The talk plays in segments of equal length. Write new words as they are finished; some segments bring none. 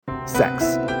sex.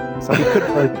 So he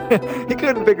couldn't he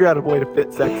couldn't figure out a way to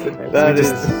fit sex in there.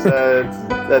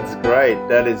 That's great.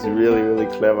 That is really, really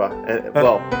clever. And,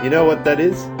 well, you know what that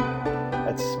is?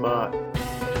 That's smart.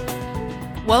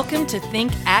 Welcome to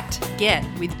Think, Act, Get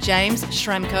with James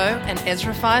Schramko and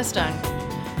Ezra Firestone.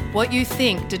 What you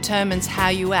think determines how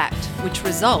you act, which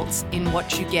results in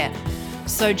what you get.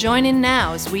 So join in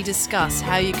now as we discuss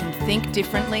how you can think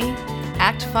differently,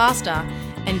 act faster,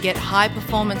 and get high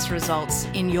performance results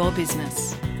in your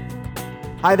business.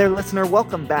 Hi there, listener.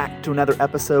 Welcome back to another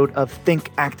episode of Think,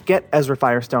 Act, Get. Ezra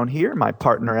Firestone here. My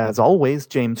partner, as always,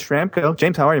 James Schramko.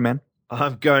 James, how are you, man?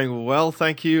 I'm going well,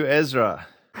 thank you, Ezra.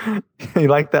 You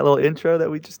like that little intro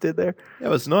that we just did there? It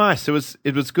was nice. It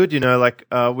was good,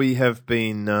 we have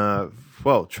been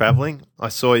traveling. I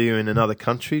saw you in another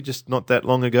country just not that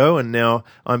long ago, and now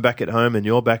I'm back at home and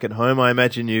you're back at home. I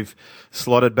imagine you've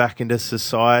slotted back into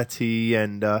society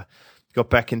and got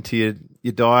back into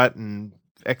your diet and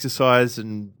exercise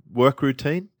and work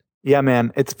routine. Yeah,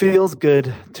 man. It feels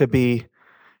good to be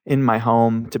in my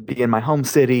home, to be in my home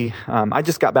city. I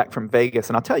just got back from Vegas,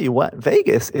 and I'll tell you what,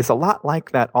 Vegas is a lot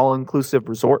like that all-inclusive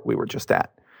resort we were just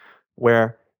at,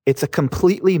 where it's a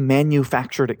completely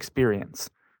manufactured experience.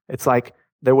 It's like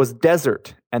there was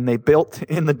desert, and they built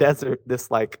in the desert this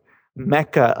like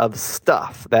mecca of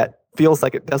stuff that feels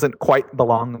like it doesn't quite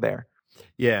belong there.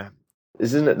 Yeah.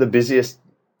 Isn't it the busiest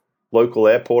local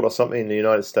airport or something in the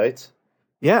United States?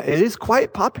 Yeah, it is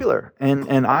quite popular,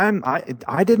 and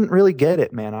I didn't really get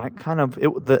it, man.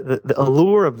 The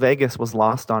allure of Vegas was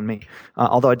lost on me.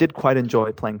 Although I did quite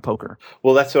enjoy playing poker.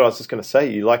 Well, that's what I was just going to say.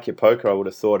 You like your poker. I would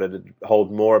have thought it'd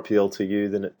hold more appeal to you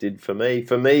than it did for me.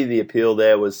 For me, the appeal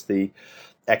there was the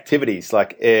activities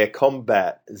like air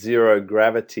combat, zero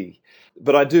gravity.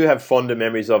 But I do have fonder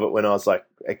memories of it when I was like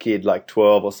a kid, like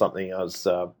 12 or something. I was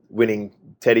winning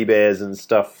teddy bears and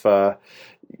stuff,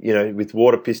 with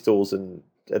water pistols and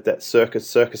at that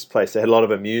circus place. They had a lot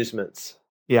of amusements.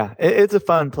 Yeah, it's a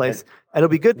fun place. It'll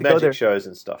be good to go there shows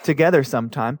and stuff together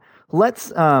sometime.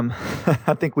 Let's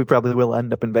I think we probably will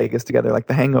end up in Vegas together like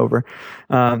The Hangover.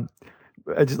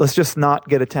 Let's just not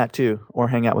get a tattoo or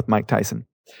hang out with Mike Tyson.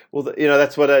 Well,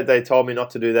 that's what they told me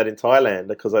not to do that in Thailand,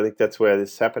 because I think that's where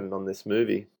this happened on this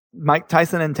movie. Mike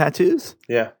Tyson and tattoos?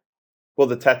 Yeah. Well,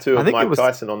 the tattoo of Mike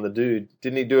Tyson on the dude.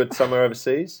 Didn't he do it somewhere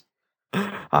overseas?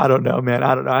 I don't know, man.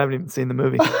 I don't know. I haven't even seen the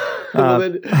movie.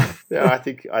 I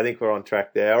think we're on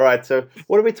track there. All right. So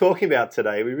what are we talking about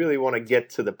today? We really want to get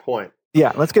to the point.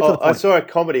 Yeah, let's get to the point. I saw a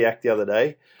comedy act the other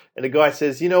day, and the guy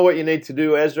says, you know what you need to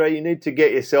do, Ezra? You need to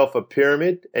get yourself a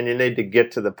pyramid, and you need to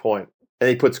get to the point. And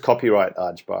he puts copyright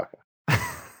Arj Barker.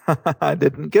 I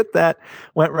didn't get that.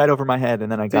 Went right over my head, and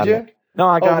then I got it. Did you? No,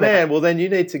 I got it. Oh, man. Well, then you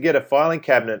need to get a filing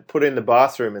cabinet, put it in the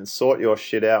bathroom, and sort your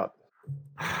shit out.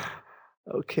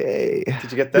 Okay.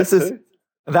 Did you get that too?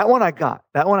 That one I got.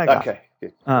 Okay,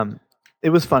 good. It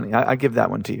was funny. I give that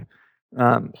one to you.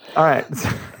 All right.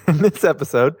 In this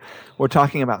episode, we're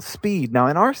talking about speed. Now,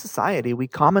 in our society, we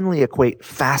commonly equate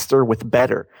faster with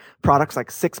better. Products like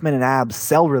 6-Minute Abs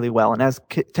sell really well. And as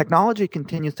technology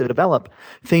continues to develop,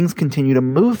 things continue to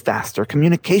move faster.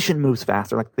 Communication moves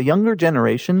faster. Like the younger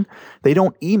generation, they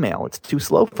don't email. It's too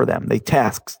slow for them. They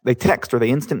text, or they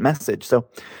instant message. So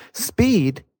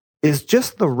speed is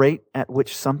just the rate at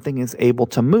which something is able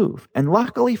to move. And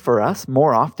luckily for us,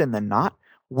 more often than not,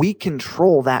 we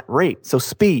control that rate. So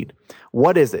speed,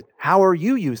 what is it? How are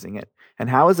you using it? And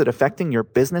how is it affecting your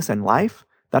business and life?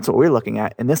 That's what we're looking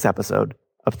at in this episode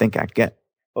of Think, Act, Get.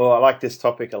 Oh, I like this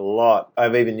topic a lot.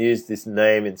 I've even used this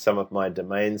name in some of my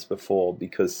domains before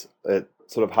because it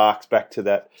sort of harks back to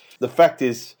that. The fact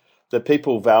is that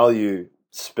people value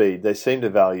speed. They seem to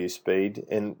value speed,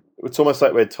 and it's almost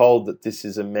like we're told that this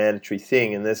is a mandatory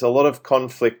thing, and there's a lot of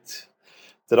conflict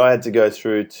that I had to go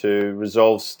through to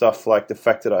resolve stuff like the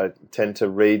fact that I tend to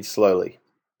read slowly,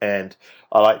 and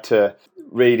I like to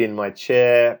read in my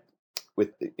chair with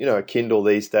a Kindle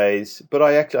these days, but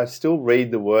I still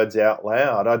read the words out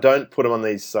loud. I don't put them on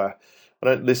these I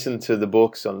don't listen to the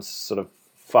books on sort of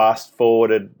fast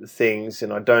forwarded things,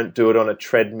 and I don't do it on a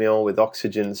treadmill with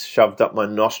oxygen shoved up my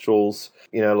nostrils,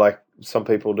 like some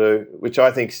people do, which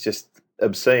I think is just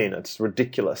obscene. It's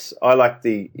ridiculous. I like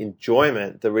the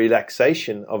enjoyment, the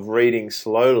relaxation of reading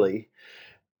slowly,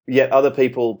 yet other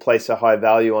people place a high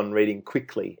value on reading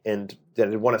quickly and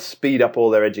they want to speed up all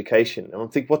their education. And I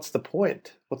think, what's the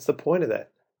point? What's the point of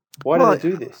that? Why do they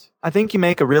do this? I think you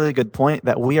make a really good point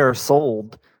that we are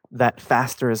sold that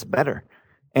faster is better.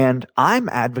 And I'm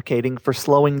advocating for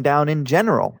slowing down in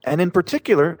general, and in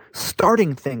particular,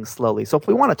 starting things slowly. So if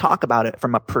we want to talk about it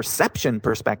from a perception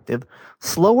perspective,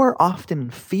 slower often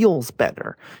feels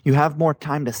better. You have more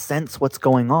time to sense what's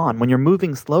going on. When you're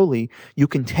moving slowly, you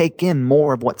can take in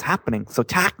more of what's happening. So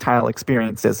tactile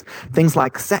experiences, things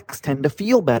like sex, tend to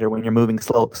feel better when you're moving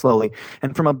slowly.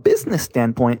 And from a business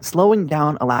standpoint, slowing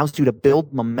down allows you to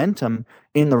build momentum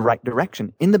in the right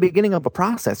direction. In the beginning of a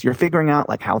process, you're figuring out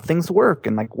like how things work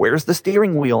and like where's the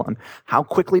steering wheel and how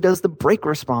quickly does the brake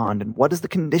respond and what is the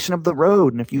condition of the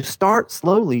road. And if you start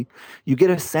slowly, you get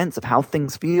a sense of how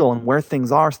things feel and where things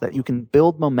are so that you can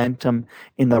build momentum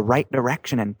in the right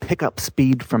direction and pick up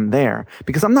speed from there.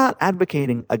 Because I'm not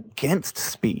advocating against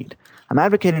speed. I'm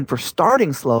advocating for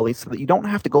starting slowly so that you don't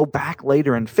have to go back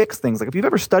later and fix things. Like if you've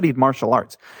ever studied martial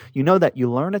arts, you know that you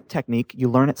learn a technique, you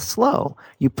learn it slow.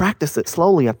 You practice it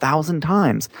slowly 1,000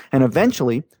 times, and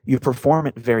eventually you perform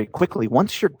it very quickly.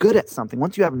 Once you're good at something,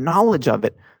 once you have knowledge of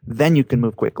it, then you can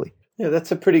move quickly. Yeah,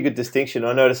 that's a pretty good distinction.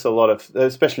 I notice a lot of,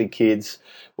 especially kids,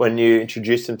 when you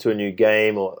introduce them to a new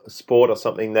game or a sport or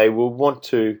something, they will want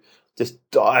to just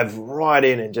dive right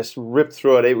in and just rip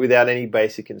through it without any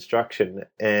basic instruction.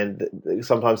 And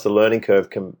sometimes the learning curve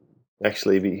can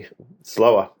actually be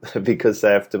slower because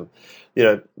they have to,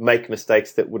 make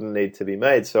mistakes that wouldn't need to be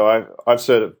made. So I've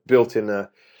sort of built in a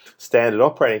standard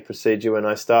operating procedure when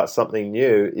I start something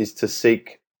new is to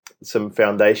seek some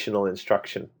foundational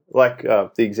instruction. Like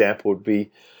the example would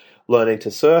be learning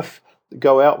to surf.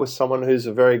 Go out with someone who's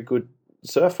a very good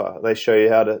surfer. They show you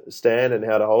how to stand and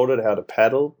how to hold it, how to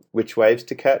paddle, which waves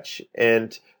to catch.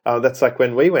 And that's like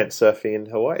when we went surfing in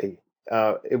Hawaii.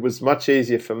 It was much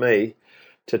easier for me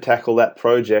to tackle that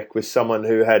project with someone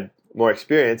who had more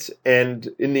experience. And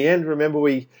in the end, remember,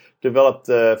 we developed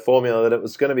the formula that it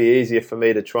was going to be easier for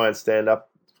me to try and stand up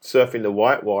surfing the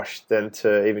whitewash than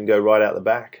to even go right out the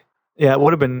back. Yeah, it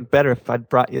would have been better if I'd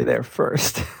brought you there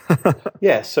first.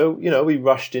 Yeah, so we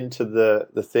rushed into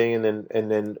the thing and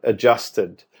then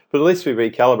adjusted, but at least we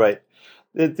recalibrate.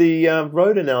 The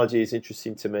road analogy is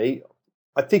interesting to me.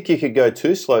 I think you could go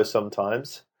too slow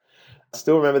sometimes. I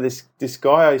still remember this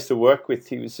guy I used to work with.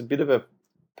 He was a bit of a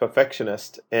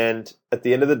perfectionist, and at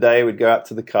the end of the day, we'd go out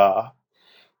to the car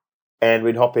and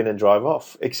we'd hop in and drive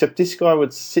off. Except this guy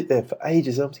would sit there for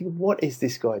ages. I'm thinking, what is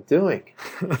this guy doing?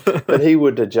 But he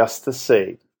would adjust the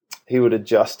seat. He would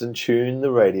adjust and tune the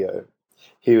radio.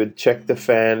 He would check the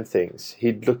fan things.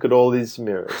 He'd look at all these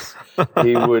mirrors.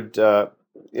 He would, calibrate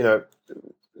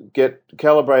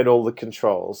all the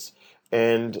controls.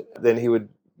 And then he would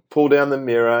pull down the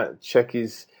mirror, check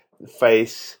his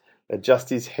face, adjust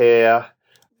his hair,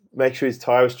 make sure his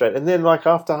tire was straight. And then like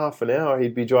after half an hour,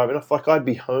 he'd be driving off. Like I'd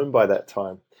be home by that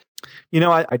time.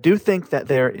 I do think that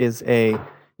there is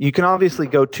you can obviously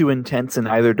go too intense in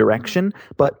either direction,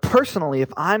 but personally,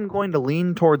 if I'm going to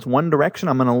lean towards one direction,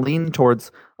 I'm going to lean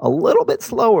towards a little bit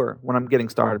slower when I'm getting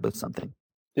started with something.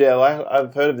 Yeah, well,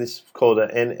 I've heard of this called an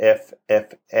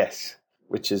NFFS,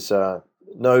 which is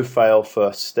no fail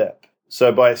first step.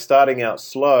 So by starting out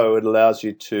slow, it allows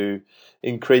you to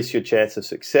increase your chance of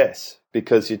success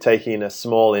because you're taking a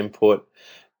small input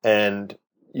and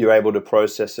you're able to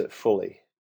process it fully.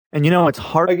 And it's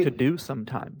hard to do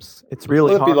sometimes. It's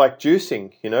really hard. It'd be like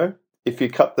juicing, If you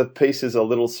cut the pieces a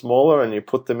little smaller and you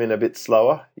put them in a bit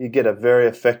slower, you get a very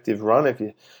effective run. If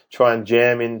you try and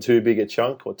jam in too big a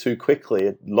chunk or too quickly,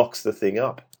 it locks the thing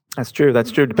up. That's true.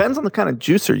 Depends on the kind of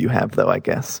juicer you have, though, I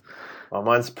guess. Well,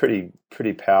 mine's pretty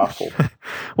powerful.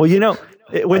 Well,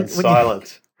 when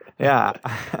silent. Yeah.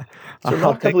 It's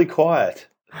remarkably quiet.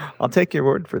 I'll take your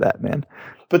word for that, man.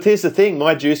 But here's the thing.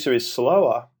 My juicer is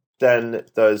slower than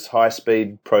those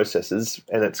high-speed processors,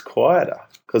 and it's quieter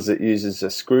because it uses a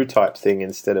screw-type thing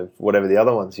instead of whatever the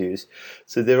other ones use.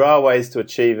 So there are ways to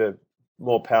achieve a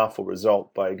more powerful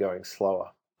result by going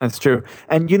slower. That's true.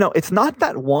 And, it's not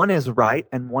that one is right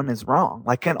and one is wrong.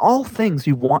 Like in all things,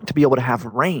 you want to be able to have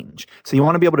range. So you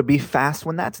want to be able to be fast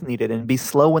when that's needed and be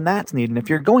slow when that's needed. And if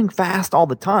you're going fast all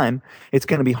the time, it's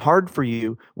going to be hard for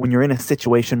you when you're in a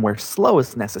situation where slow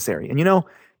is necessary. And,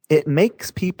 it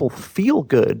makes people feel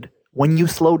good when you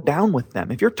slow down with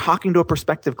them. If you're talking to a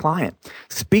prospective client,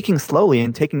 speaking slowly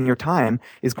and taking your time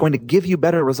is going to give you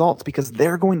better results because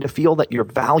they're going to feel that you're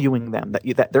valuing them,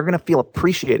 that they're going to feel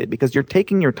appreciated because you're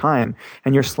taking your time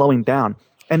and you're slowing down.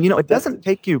 And, it doesn't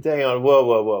take you... Hang on,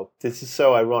 whoa. This is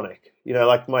so ironic.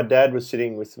 like my dad was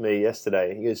sitting with me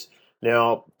yesterday. He goes,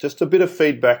 now, just a bit of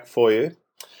feedback for you.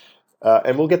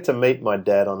 And we'll get to meet my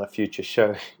dad on a future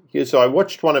show. So I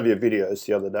watched one of your videos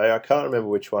the other day. I can't remember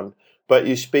which one, but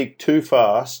you speak too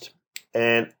fast,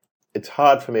 and it's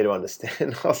hard for me to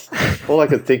understand. All I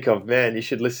could think of, man, you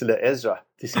should listen to Ezra.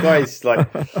 This guy's like,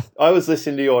 I was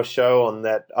listening to your show on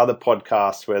that other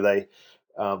podcast where they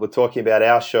were talking about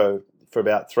our show for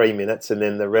about 3 minutes, and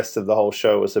then the rest of the whole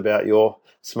show was about your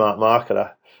smart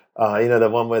marketer. The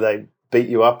one where they beat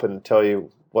you up and tell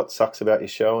you what sucks about your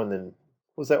show, and then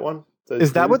what was that one?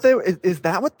 Is that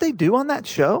what they do on that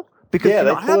show? Because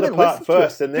they pull it apart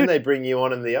first, and then Dude. they bring you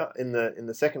on in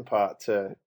the second part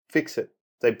to fix it.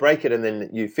 They break it and then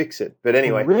you fix it. But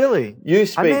anyway, really, you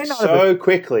speak so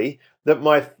quickly that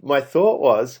my thought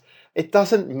was, it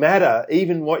doesn't matter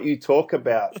even what you talk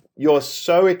about. You're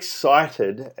so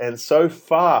excited and so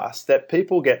fast that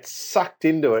people get sucked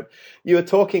into it. You were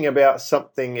talking about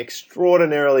something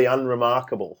extraordinarily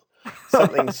unremarkable,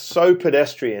 something so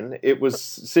pedestrian. It was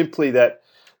simply that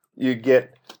you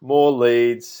get more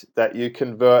leads, that you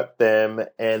convert them,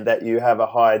 and that you have a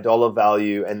higher dollar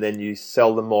value, and then you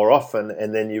sell them more often,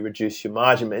 and then you reduce your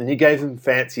margin. And you gave them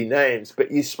fancy names, but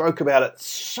you spoke about it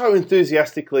so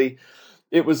enthusiastically.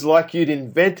 It was like you'd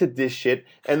invented this shit,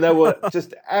 and they were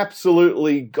just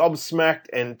absolutely gobsmacked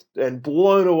and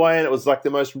blown away, and it was like the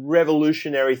most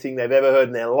revolutionary thing they've ever heard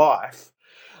in their life.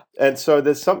 And so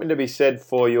there's something to be said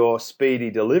for your speedy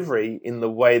delivery in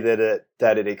the way that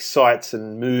it excites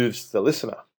and moves the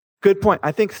listener. Good point.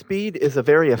 I think speed is a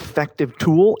very effective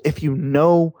tool if you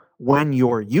know when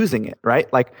you're using it,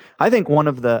 right? Like, I think one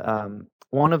of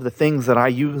the things that I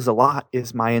use a lot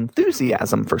is my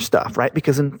enthusiasm for stuff, right?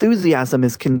 Because enthusiasm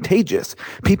is contagious.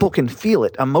 People can feel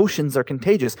it. Emotions are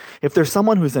contagious. If there's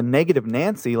someone who's a negative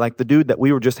Nancy, like the dude that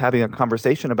we were just having a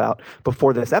conversation about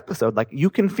before this episode, like,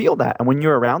 you can feel that. And when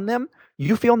you're around them,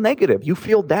 you feel negative. You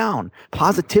feel down.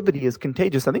 Positivity is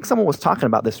contagious. I think someone was talking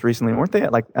about this recently, weren't they?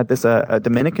 At this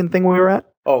Dominican thing we were at?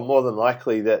 Oh, more than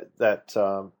likely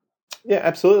yeah,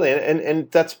 absolutely.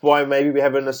 And that's why maybe we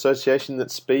have an association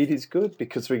that speed is good,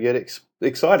 because we get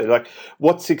excited. Like,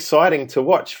 what's exciting to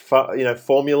watch?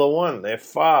 Formula One, they're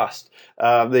fast.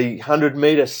 The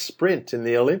 100-meter sprint in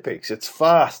the Olympics, it's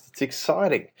fast. It's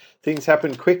exciting. Things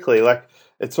happen quickly. Like,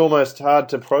 it's almost hard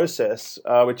to process,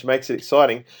 which makes it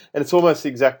exciting. And it's almost the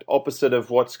exact opposite of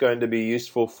what's going to be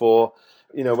useful for,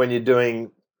 when you're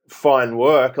doing fine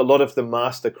work. A lot of the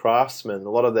master craftsmen, a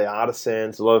lot of the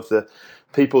artisans, a lot of the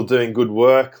people doing good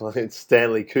work, like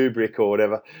Stanley Kubrick or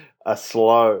whatever, are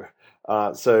slow.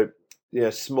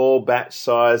 Small batch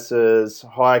sizes,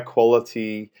 high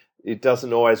quality, it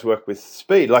doesn't always work with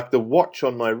speed. Like the watch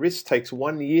on my wrist takes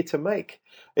 1 year to make.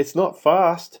 It's not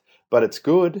fast, but it's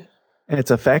good.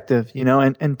 It's effective,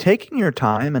 and taking your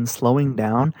time and slowing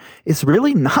down is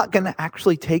really not going to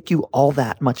actually take you all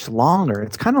that much longer.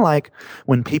 It's kind of like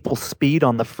when people speed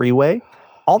on the freeway,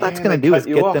 all that's going to do is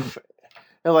get them.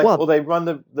 And they run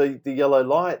the yellow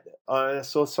light. I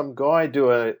saw some guy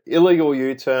do an illegal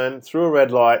U-turn through a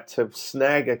red light to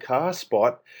snag a car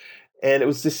spot, and it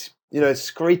was this,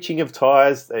 screeching of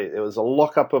tires. There was a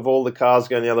lockup of all the cars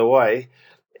going the other way.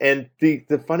 And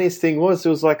the funniest thing was, there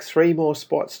was like 3 more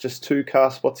spots, just 2 car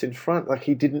spots in front. Like,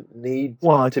 he didn't need to be that quick.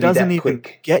 Well, it doesn't even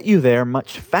get you there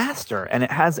much faster, and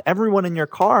it has everyone in your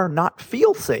car not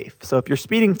feel safe. So if you're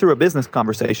speeding through a business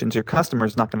conversations, your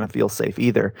customer's not going to feel safe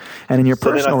either. And in your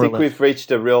personal I think we've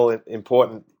reached a real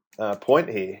important point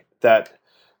here, that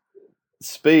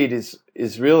speed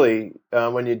is really,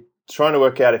 when you're trying to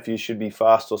work out if you should be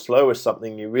fast or slow with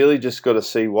something, you really just got to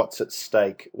see what's at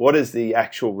stake. What is the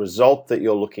actual result that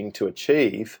you're looking to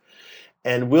achieve?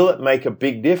 And will it make a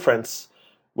big difference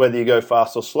whether you go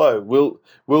fast or slow?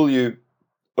 Will you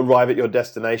arrive at your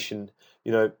destination,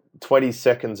 20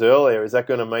 seconds earlier? Is that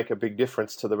going to make a big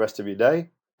difference to the rest of your day?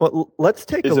 Well, let's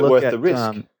take a look at... Is it worth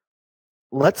the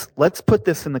risk? Let's put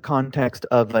this in the context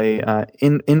of a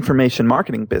information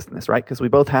marketing business, right? Because we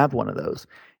both have one of those.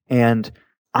 And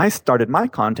I started my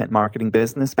content marketing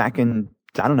business back in,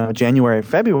 January,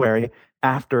 February,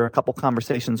 after a couple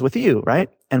conversations with you, right?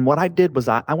 And what I did was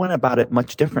I went about it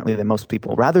much differently than most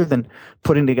people. Rather than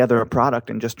putting together a product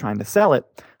and just trying to sell it,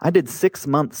 I did 6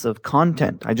 months of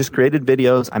content. I just created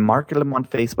videos. I marketed them on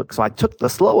Facebook. So I took the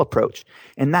slow approach.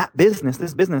 And this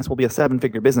business will be a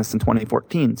 7-figure business in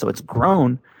 2014. So it's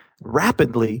grown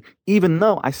rapidly, even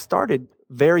though I started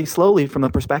very slowly from the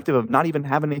perspective of not even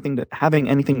having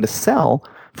anything to sell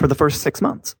for the first 6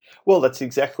 months. Well, that's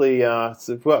exactly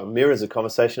mirrors a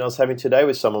conversation I was having today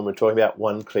with someone. We're talking about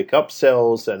one-click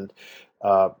upsells and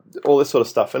all this sort of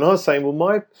stuff. And I was saying,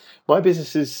 well, my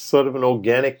business is sort of an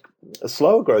organic, a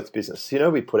slower growth business.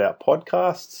 We put out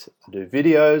podcasts, I do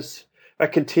videos, I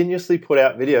continuously put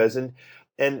out videos.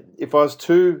 And if I was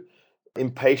too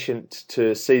impatient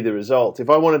to see the result. If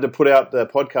I wanted to put out the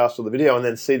podcast or the video and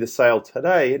then see the sale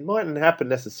today, it mightn't happen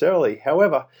necessarily.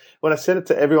 However, when I send it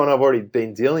to everyone I've already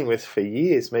been dealing with for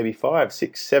years, maybe 5,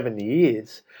 6, 7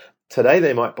 years, today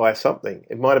they might buy something.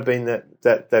 It might have been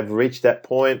that they've reached that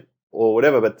point or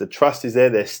whatever, but the trust is there.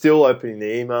 They're still opening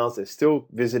the emails. They're still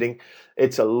visiting.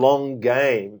 It's a long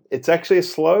game. It's actually a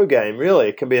slow game, really.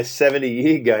 It can be a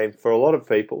 70-year game for a lot of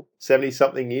people.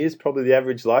 70-something years, probably the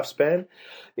average lifespan.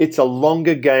 It's a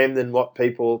longer game than what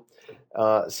people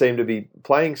seem to be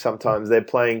playing sometimes. They're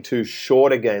playing too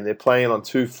short a game. They're playing on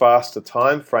too fast a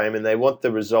time frame, and they want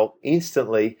the result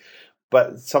instantly.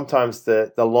 But sometimes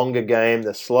the longer game,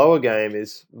 the slower game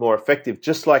is more effective.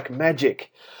 Just like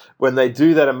magic, when they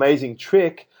do that amazing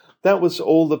trick, that was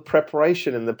all the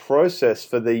preparation and the process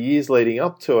for the years leading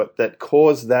up to it that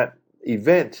caused that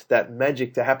event, that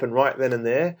magic to happen right then and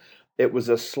there. It was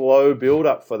a slow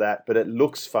build-up for that, but it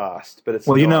looks fast, but it's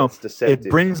not. It's deceptive. It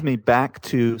brings me back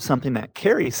to something that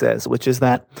Carrie says, which is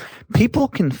that people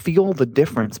can feel the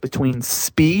difference between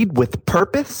speed with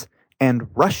purpose and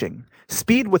rushing.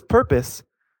 Speed with purpose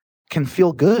can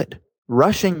feel good.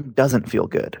 Rushing doesn't feel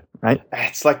good, right?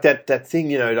 It's like that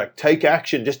thing, like take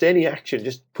action, just any action,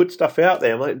 just put stuff out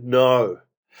there. I'm like, no.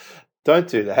 Don't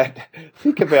do that.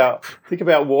 Think about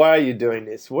why are you doing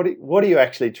this? What are you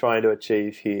actually trying to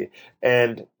achieve here?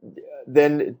 And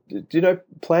then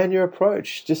plan your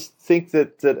approach. Just think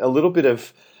that a little bit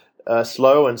of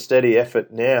slow and steady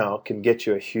effort now can get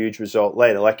you a huge result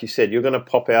later. Like you said, you're going to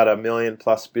pop out $1 million+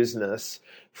 business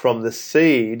from the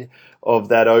seed of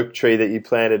that oak tree that you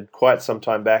planted quite some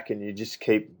time back, and you just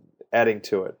keep adding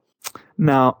to it.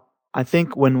 Now, I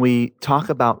think when we talk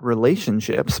about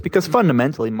relationships, because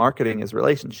fundamentally marketing is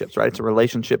relationships, right? It's a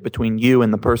relationship between you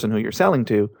and the person who you're selling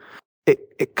to.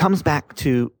 It comes back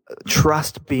to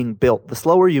trust being built. The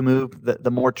slower you move,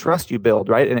 the more trust you build,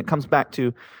 right? And it comes back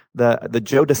to the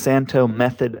Joe DeSanto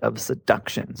method of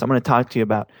seduction. So I'm going to talk to you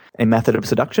about a method of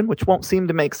seduction, which won't seem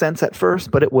to make sense at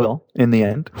first, but it will in the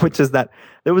end, which is that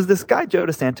there was this guy, Joe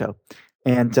DeSanto,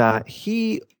 and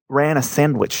he ran a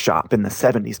sandwich shop in the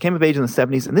 70s, came of age in the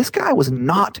 70s, and this guy was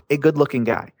not a good-looking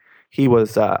guy. He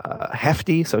was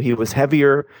hefty, so he was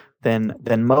heavier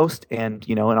than most, and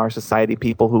in our society,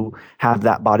 people who have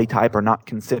that body type are not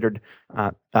considered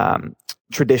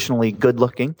traditionally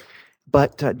good-looking.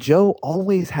 But Joe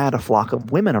always had a flock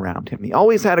of women around him. He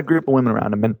always had a group of women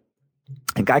around him, and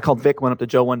a guy called Vic went up to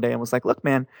Joe one day and was like, "Look,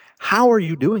 man, how are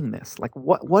you doing this? Like,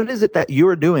 what is it that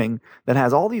you're doing that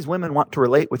has all these women want to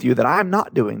relate with you that I'm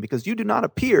not doing? Because you do not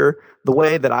appear the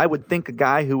way that I would think a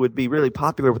guy who would be really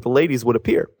popular with the ladies would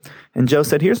appear." And Joe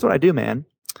said, "Here's what I do, man.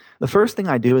 The first thing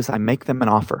I do is I make them an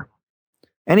offer.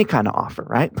 Any kind of offer,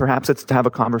 right? Perhaps it's to have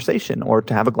a conversation or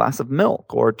to have a glass of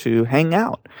milk or to hang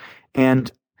out.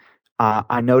 And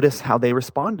I notice how they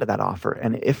respond to that offer.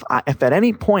 And if at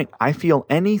any point I feel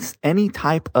any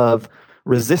type of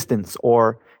resistance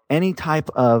or any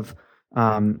type of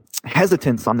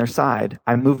hesitance on their side,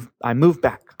 I move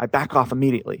back. I back off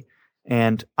immediately,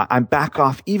 and I back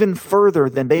off even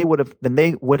further than they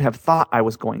would have thought I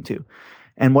was going to.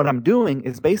 And what I'm doing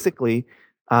is basically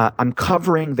I'm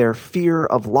covering their fear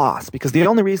of loss, because the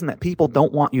only reason that people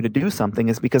don't want you to do something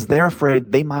is because they're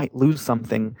afraid they might lose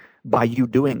something by you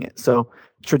doing it. So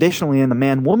traditionally in the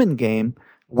man-woman game,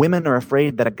 women are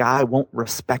afraid that a guy won't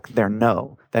respect their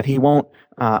no, that he won't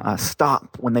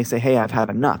stop when they say, "Hey, I've had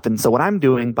enough." And so what I'm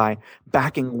doing by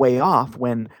backing way off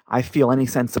when I feel any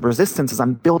sense of resistance is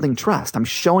I'm building trust. I'm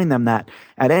showing them that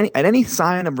at any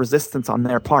sign of resistance on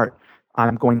their part,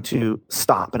 I'm going to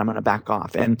stop and I'm going to back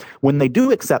off. And when they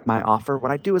do accept my offer,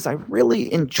 what I do is I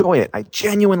really enjoy it. I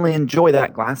genuinely enjoy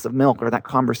that glass of milk or that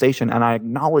conversation, and I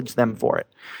acknowledge them for it.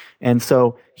 And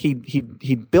so he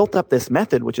built up this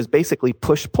method, which is basically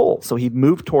push-pull. So he'd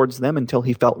move towards them until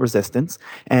he felt resistance.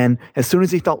 And as soon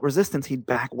as he felt resistance, he'd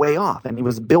back way off. And he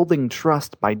was building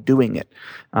trust by doing it.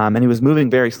 And he was moving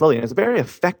very slowly. And it's a very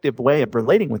effective way of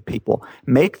relating with people.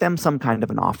 Make them some kind of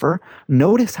an offer.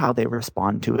 Notice how they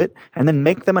respond to it. And then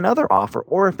make them another offer.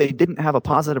 Or if they didn't have a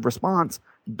positive response,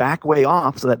 back way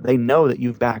off so that they know that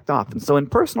you've backed off. And so in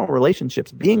personal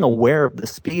relationships, being aware of the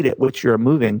speed at which you're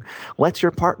moving lets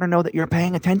your partner know that you're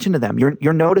paying attention to them.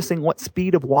 You're noticing what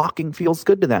speed of walking feels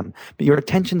good to them, but your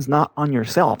attention's not on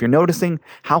yourself. You're noticing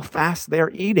how fast they're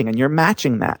eating, and you're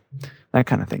matching that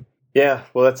kind of thing. Yeah,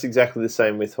 well, that's exactly the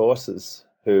same with horses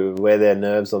who wear their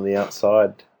nerves on the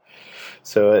outside.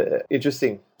 So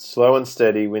interesting. Slow and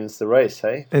steady wins the race,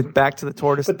 hey? Back to the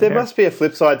tortoise. But there must be a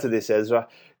flip side to this, Ezra.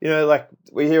 Like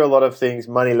we hear a lot of things,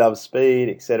 money loves speed,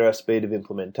 etc., speed of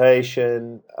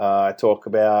implementation. I talk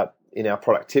about in our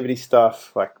productivity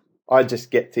stuff, like I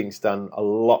just get things done a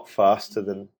lot faster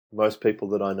than most people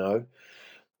that I know.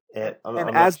 And, I'm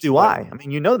as not, do I. I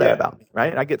mean, you know that yeah. about me,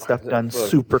 right? I get stuff done Well,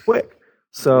 super quick.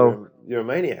 So you're a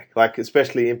maniac, like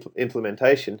especially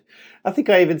implementation. I think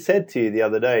I even said to you the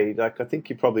other day, like I think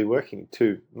you're probably working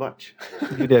too much.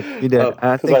 you did. I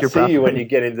Because think I you're see proud you of when me. you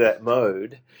get into that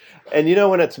mode, and you know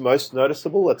when it's most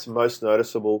noticeable. It's most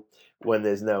noticeable when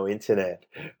there's no internet.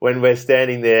 When we're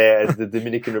standing there as the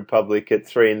Dominican Republic at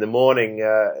 3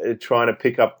 a.m, trying to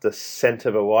pick up the scent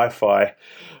of a Wi-Fi.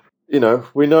 We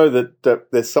know that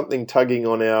there's something tugging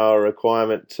on our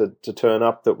requirement to turn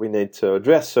up that we need to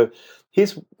address. So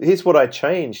here's what I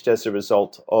changed as a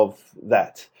result of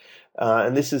that.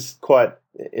 And this is quite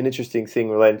an interesting thing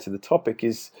relating to the topic,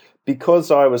 is because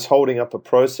I was holding up a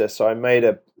process, I made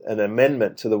an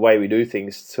amendment to the way we do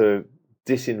things to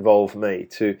disinvolve me,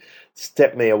 to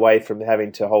step me away from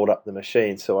having to hold up the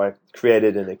machine. So I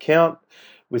created an account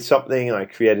with something, I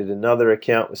created another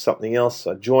account with something else.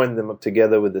 I joined them up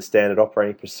together with the standard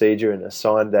operating procedure and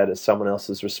assigned that as someone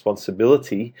else's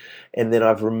responsibility. And then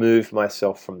I've removed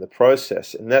myself from the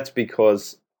process. And that's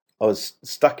because I was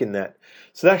stuck in that.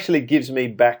 So that actually gives me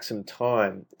back some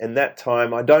time. And that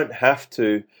time I don't have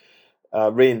to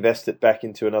reinvest it back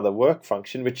into another work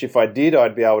function, which if I did,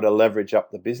 I'd be able to leverage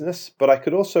up the business. But I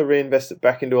could also reinvest it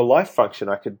back into a life function.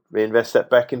 I could reinvest that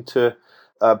back into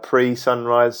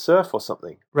pre-sunrise surf or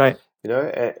something, Right.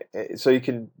 So you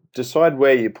can decide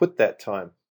where you put that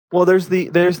time. Well, there's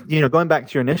going back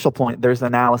to your initial point, there's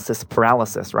analysis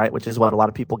paralysis, right? Which is what a lot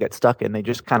of people get stuck in. They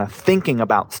just kind of thinking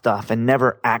about stuff and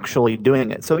never actually doing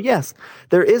it. So yes,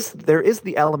 there is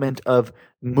the element of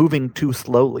moving too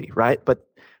slowly, right? But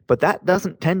that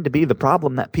doesn't tend to be the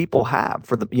problem that people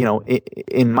have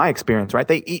in my experience, right?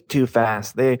 They eat too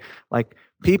fast. They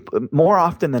people more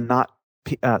often than not.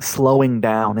 Slowing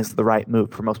down is the right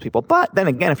move for most people. But then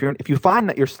again, if you find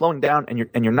that you're slowing down and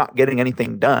you're not getting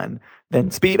anything done,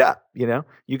 then speed up.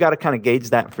 You got to kind of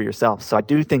gauge that for yourself. So I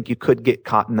do think you could get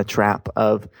caught in the trap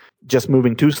of just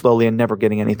moving too slowly and never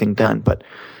getting anything done. But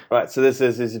right, so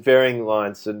there's varying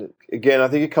lines, and again, I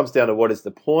think it comes down to what is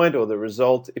the point or the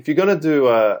result. If you're going to do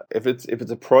if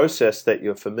it's a process that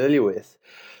you're familiar with,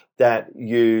 that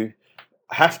you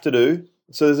have to do.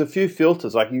 So there's a few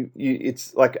filters. Like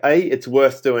it's like it's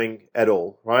worth doing at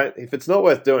all, right? If it's not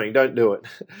worth doing, don't do it.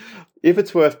 If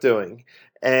it's worth doing,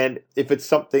 and if it's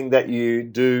something that you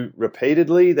do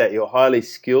repeatedly, that you're highly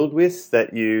skilled with,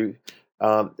 that you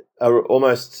are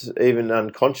almost even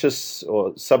unconscious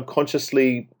or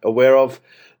subconsciously aware of,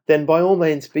 then by all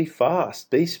means be fast,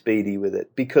 be speedy with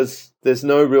it, because there's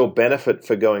no real benefit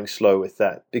for going slow with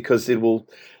that, because it will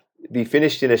be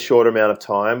finished in a short amount of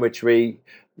time, which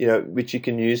you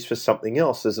can use for something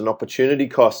else. There's an opportunity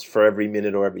cost for every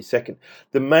minute or every second.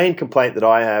 The main complaint that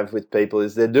I have with people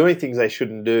is they're doing things they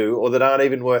shouldn't do or that aren't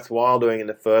even worthwhile doing in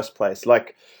the first place,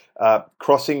 like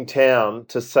crossing town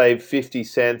to save 50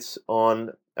 cents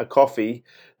on a coffee.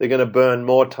 They're going to burn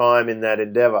more time in that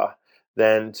endeavor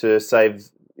than to save,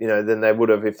 than they would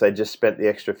have if they just spent the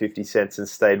extra 50 cents and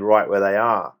stayed right where they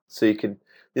are. So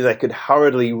they could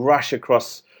hurriedly rush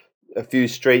across a few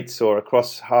streets or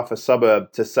across half a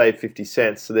suburb to save 50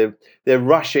 cents. So they're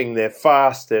rushing, they're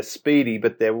fast, they're speedy,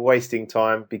 but they're wasting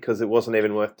time because it wasn't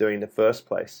even worth doing in the first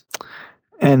place.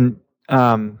 And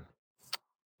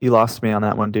you lost me on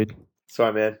that one, dude.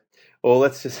 Sorry, man. Well,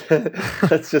 let's just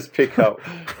pick up.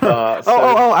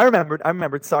 I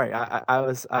remembered. Sorry,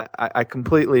 I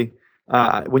completely.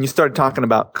 When you started talking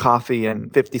about coffee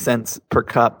and 50 cents per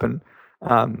cup, and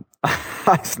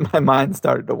my mind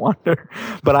started to wander.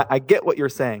 But I get what you're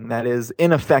saying. That is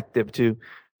ineffective to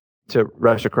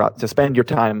rush across, to spend your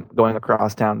time going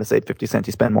across town to save 50 cents.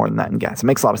 You spend more than that in gas. It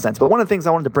makes a lot of sense. But one of the things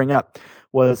I wanted to bring up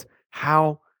was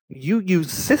how you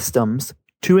use systems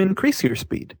to increase your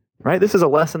speed. Right? This is a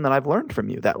lesson that I've learned from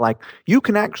you, that you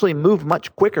can actually move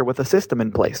much quicker with a system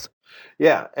in place.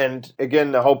 Yeah, and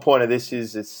again, the whole point of this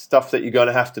is it's stuff that you're going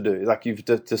to have to do. Like you've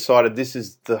decided this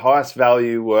is the highest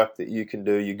value work that you can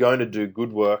do. You're going to do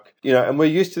good work, and we're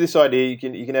used to this idea. You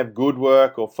can have good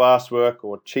work or fast work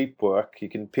or cheap work. You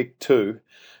can pick two.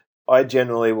 I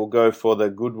generally will go for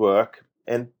the good work,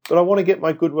 but I want to get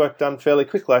my good work done fairly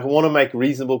quickly. I want to make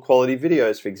reasonable quality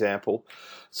videos, for example.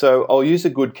 So I'll use a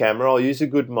good camera, I'll use a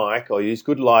good mic, I'll use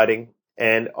good lighting,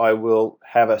 and I will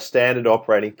have a standard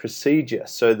operating procedure.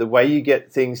 So the way you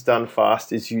get things done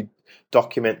fast is you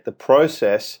document the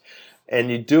process and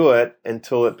you do it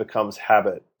until it becomes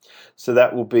habit. So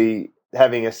that will be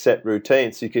having a set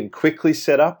routine. So you can quickly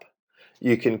set up,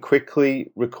 you can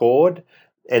quickly record,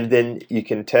 and then you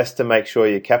can test to make sure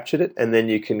you captured it, and then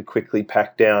you can quickly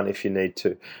pack down if you need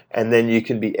to. And then you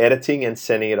can be editing and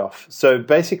sending it off. So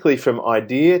basically from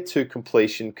idea to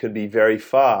completion can be very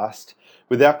fast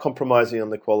without compromising on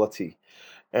the quality.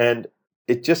 And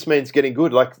it just means getting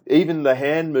good. Like even the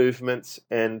hand movements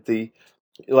and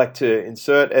like to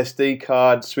insert SD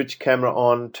card, switch camera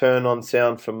on, turn on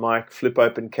sound from mic, flip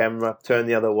open camera, turn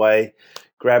the other way,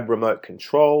 grab remote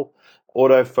control,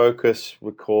 autofocus,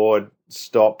 record,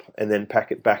 stop, and then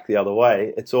pack it back the other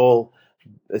way. It's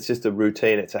just a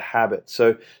routine. It's a habit.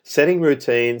 So setting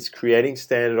routines, creating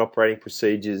standard operating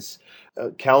procedures,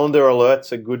 calendar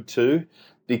alerts are good too,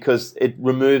 because it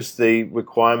removes the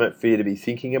requirement for you to be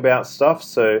thinking about stuff.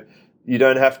 So you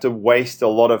don't have to waste a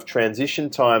lot of transition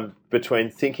time between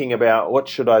thinking about what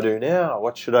should I do now?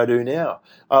 What should I do now?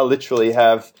 I literally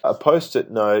have a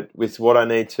post-it note with what I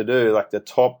need to do, like the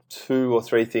top 2 or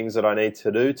 3 things that I need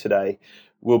to do today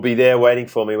will be there waiting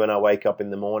for me when I wake up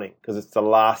in the morning, because it's the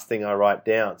last thing I write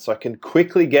down. So I can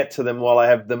quickly get to them while I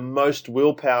have the most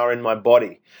willpower in my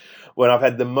body, when I've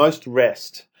had the most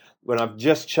rest, when I've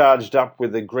just charged up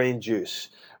with the green juice,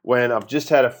 when I've just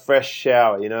had a fresh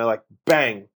shower, like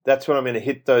bang, that's when I'm going to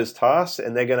hit those tasks,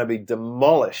 and they're going to be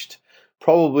demolished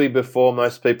probably before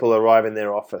most people arrive in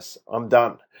their office. I'm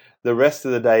done. The rest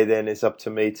of the day then is up to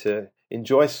me to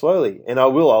enjoy slowly. And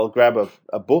I'll grab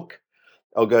a book.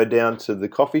 I'll go down to the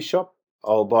coffee shop.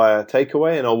 I'll buy a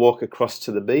takeaway and I'll walk across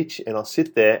to the beach and I'll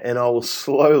sit there and I will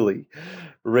slowly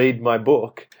read my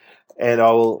book and I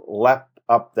will lap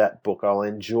up that book. I'll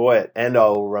enjoy it and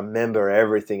I'll remember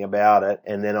everything about it,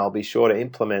 and then I'll be sure to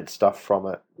implement stuff from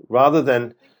it rather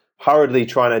than hurriedly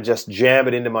trying to just jam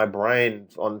it into my brain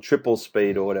on triple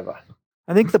speed or whatever.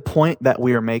 I think the point that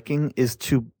we are making is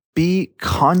to be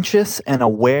conscious and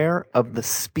aware of the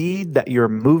speed that you're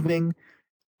moving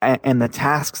and the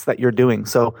tasks that you're doing.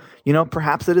 So,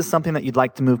 perhaps it is something that you'd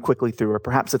like to move quickly through, or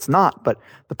perhaps it's not. But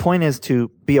the point is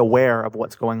to be aware of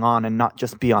what's going on and not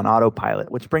just be on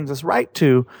autopilot, which brings us right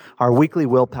to our weekly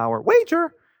willpower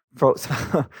wager.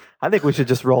 I think we should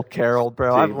just roll Carol,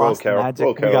 bro. I've lost the magic.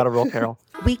 We got to roll Carol.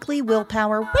 Weekly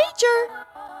willpower wager.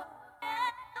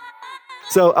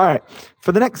 So, all right.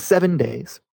 For the next 7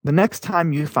 days, the next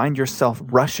time you find yourself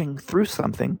rushing through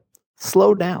something,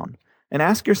 slow down. And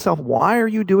ask yourself, why are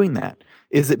you doing that?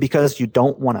 Is it because you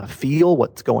don't want to feel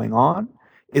what's going on?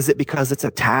 Is it because it's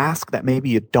a task that maybe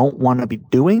you don't want to be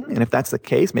doing? And if that's the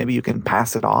case, maybe you can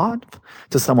pass it on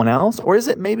to someone else. Or is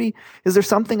there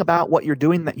something about what you're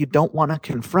doing that you don't want to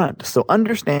confront? So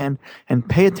understand and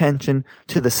pay attention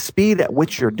to the speed at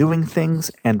which you're doing things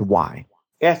and why.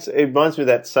 Yes, it reminds me of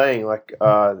that saying, like,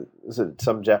 is it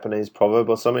some Japanese proverb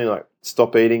or something, like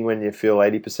stop eating when you feel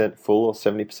 80% full or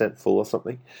 70% full or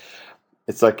something.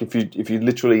 It's like if you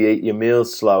literally eat your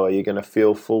meals slower, you're going to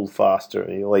feel full faster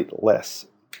and you'll eat less.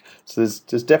 So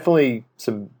there's definitely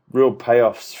some real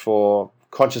payoffs for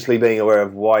consciously being aware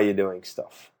of why you're doing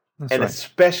stuff. That's right.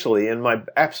 Especially, and my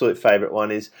absolute favorite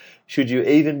one is, should you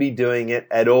even be doing it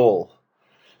at all?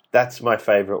 That's my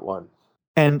favorite one.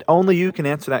 And only you can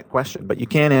answer that question, but you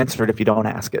can't answer it if you don't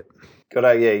ask it.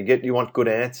 You want good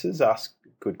answers, ask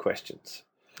good questions.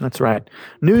 That's right.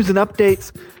 News and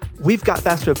updates. We've got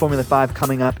Fast Road Formula 5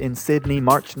 coming up in Sydney,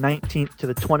 March 19th to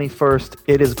the 21st.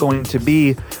 It is going to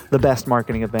be the best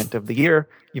marketing event of the year.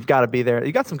 You've got to be there.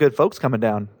 You got some good folks coming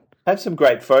down. I have some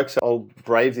great folks. I'll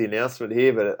brave the announcement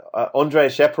here, but Andre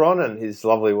Chaperon and his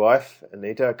lovely wife,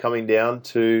 Anita, are coming down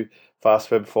to Fast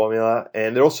Web Formula,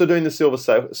 and they're also doing the Silver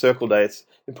Circle Day. It's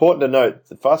important to note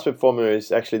the Fast Web Formula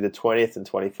is actually the 20th and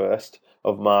 21st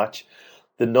of March.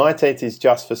 The 19th is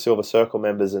just for Silver Circle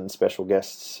members and special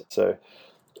guests. So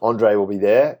Andre will be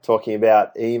there talking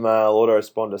about email,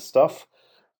 autoresponder stuff.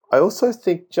 I also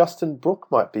think Justin Brooke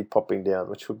might be popping down,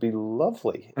 which would be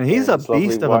lovely. And he's a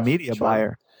beast of a media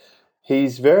buyer.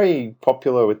 He's very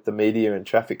popular with the media and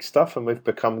traffic stuff, and we've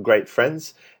become great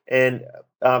friends. And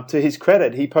to his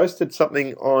credit, he posted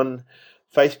something on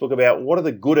Facebook about what are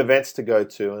the good events to go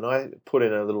to, and I put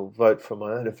in a little vote for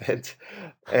my own event,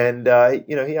 and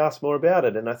he asked more about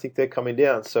it, and I think they're coming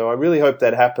down. So I really hope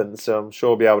that happens. So I'm sure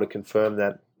we'll be able to confirm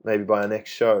that maybe by our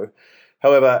next show.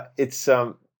 However, it's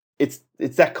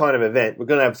that kind of event. We're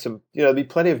going to have some, there'll be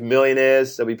plenty of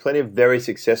millionaires, there'll be plenty of very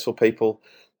successful people,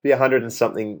 be 100 and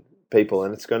something people,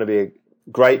 and it's going to be a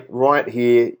great. Right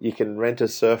here, you can rent a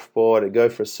surfboard and go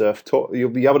for a surf tour. You'll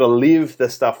be able to live the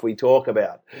stuff we talk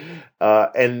about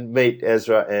and meet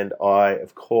Ezra, and I,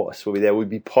 of course, will be there. We'll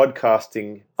be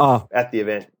podcasting at the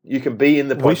event. You can be in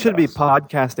the podcast. We should be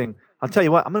podcasting I'll tell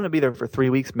you what, I'm going to be there for 3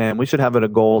 weeks, man. We should have it a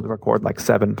goal to record like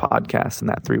 7 podcasts in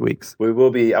that 3 weeks. We will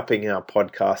be upping our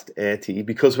podcast ante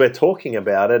because we're talking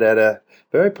about it at a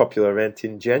very popular event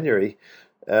in January,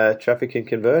 Traffic and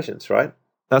Conversions, right?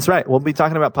 That's right. We'll be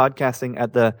talking about podcasting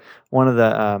at one of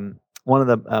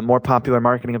the more popular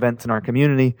marketing events in our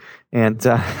community, and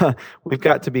we've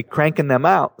got to be cranking them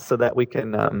out so that we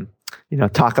can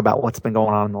talk about what's been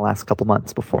going on in the last couple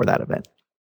months before that event.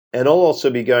 And I'll also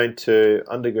be going to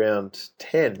Underground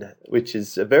 10, which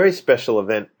is a very special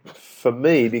event for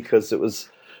me because it was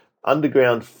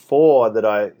Underground 4 that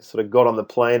I sort of got on the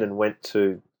plane and went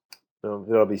to.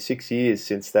 It'll be 6 years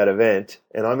since that event,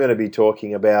 and I'm going to be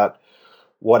talking about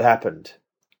what happened,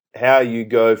 how you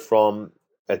go from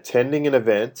attending an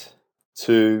event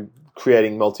to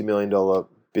creating multi-million-dollar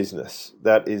business.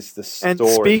 That is the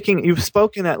story. And you've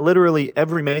spoken at literally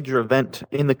every major event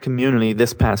in the community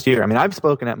this past year. I mean, I've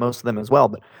spoken at most of them as well,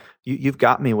 but you've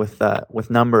got me with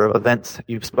number of events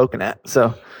you've spoken at.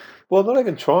 So, well, I'm not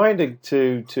even trying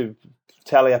to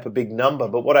tally up a big number,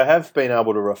 but what I have been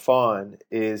able to refine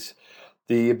is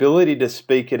the ability to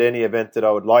speak at any event that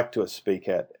I would like to speak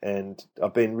at. And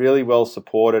I've been really well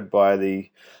supported by the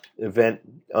event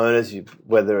owners,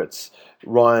 whether it's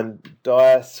Ryan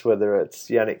Dias, whether it's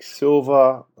Yannick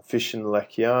Silva, Fishin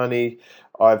Lakiani.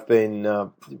 I've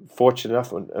been fortunate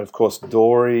enough, and of course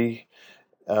Dory.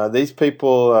 These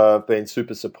people have been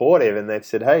super supportive, and they've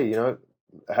said, hey,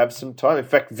 have some time. In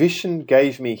fact, Vishen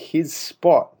gave me his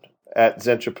spot at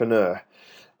Zentrepreneur.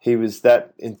 He was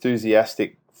that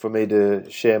enthusiastic for me to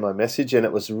share my message, and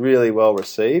it was really well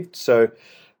received. So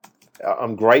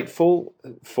I'm grateful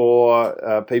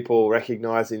for people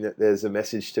recognizing that there's a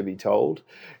message to be told,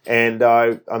 and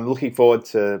I'm looking forward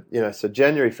to so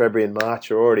January, February, and March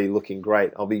are already looking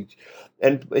great.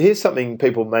 And here's something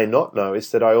people may not know is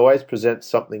that I always present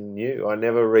something new. I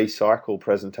never recycle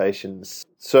presentations.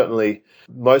 Certainly,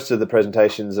 most of the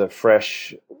presentations are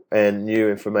fresh and new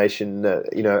information,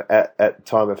 at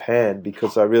time of hand,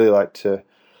 because I really like to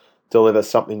deliver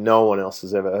something no one else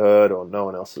has ever heard or no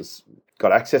one else has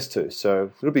got access to.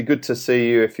 So it'll be good to see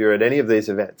you if you're at any of these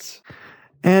events.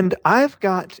 And I've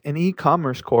got an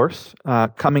e-commerce course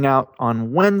coming out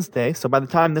on Wednesday. So by the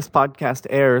time this podcast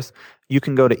airs, you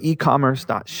can go to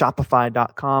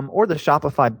ecommerce.shopify.com or the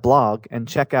Shopify blog and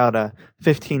check out a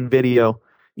 15-video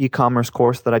e-commerce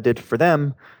course that I did for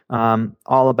them,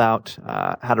 all about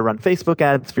how to run Facebook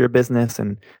ads for your business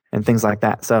and things like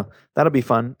that. So that'll be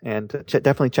fun, and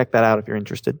definitely check that out if you're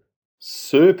interested.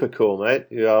 Super cool, mate.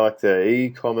 I like the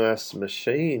e-commerce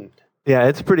machine. Yeah,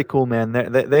 it's pretty cool, man.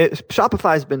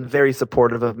 Shopify's been very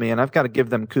supportive of me, and I've got to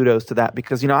give them kudos to that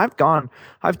because I've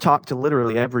talked to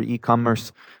literally every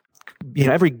e-commerce,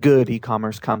 every good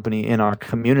e-commerce company in our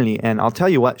community, and I'll tell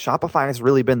you what, Shopify has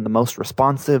really been the most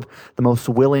responsive, the most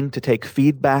willing to take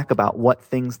feedback about what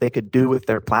things they could do with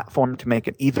their platform to make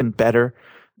it even better,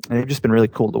 and they've just been really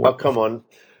cool to work with. Oh, come on.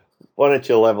 Why don't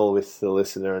you level with the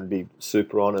listener and be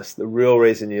super honest? The real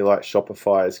reason you like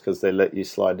Shopify is because they let you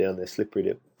slide down their slippery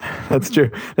dip. That's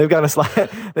true. They've got a slide.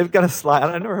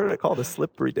 I never heard it called a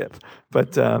slippery dip,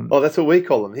 but that's what we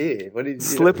call them here. What did you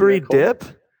slippery dip?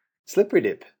 Slippery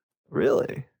dip.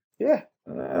 Really? Yeah.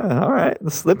 All right.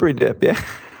 The slippery dip. Yeah.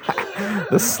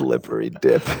 The slippery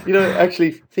dip.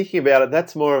 Actually thinking about it,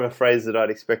 that's more of a phrase that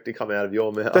I'd expect to come out of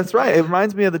your mouth. That's right. It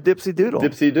reminds me of the Dipsy Doodle.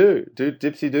 Dipsy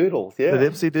Doodle. Yeah. The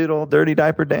Dipsy Doodle, dirty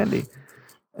diaper dandy.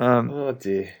 Oh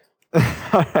dear.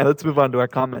 All right. Let's move on to our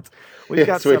comments. We've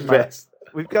got some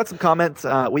comments.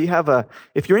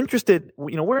 If you're interested,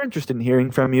 we're interested in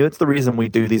hearing from you. It's the reason we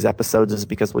do these episodes is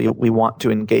because we want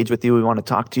to engage with you. We want to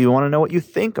talk to you. We want to know what you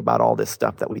think about all this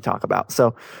stuff that we talk about.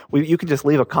 So you can just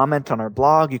leave a comment on our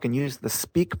blog. You can use the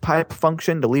SpeakPipe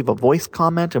function to leave a voice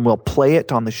comment and we'll play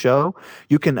it on the show.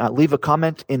 You can leave a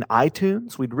comment in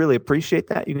iTunes. We'd really appreciate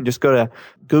that. You can just go to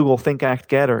Google Think Act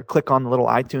Get or click on the little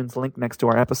iTunes link next to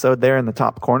our episode there in the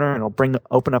top corner and it'll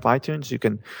open up iTunes. You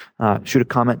can shoot a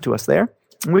comment to us there.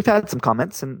 We've had some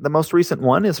comments, and the most recent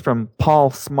one is from Paul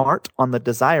Smart on the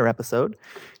Desire episode.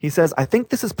 He says, I think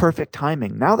this is perfect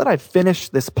timing. Now that I've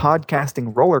finished this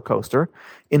podcasting roller coaster,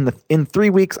 in 3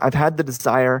 weeks, I've had the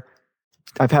desire,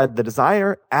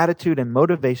 attitude, and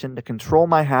motivation to control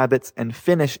my habits and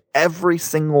finish every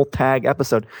single tag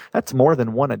episode. That's more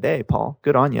than one a day, Paul.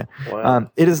 Good on you.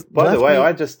 Wow. By the way,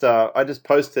 I just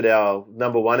posted our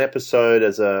number 1 episode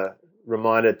as a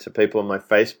reminder to people on my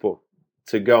Facebook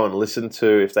to go and listen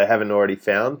to if they haven't already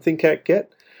found Think Act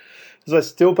Get. Because I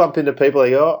still bump into people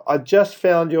like, I just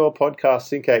found your podcast,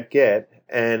 Think Act Get,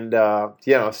 and I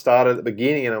started at the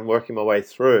beginning and I'm working my way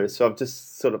through. So I've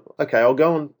just sort of, I'll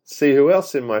go and see who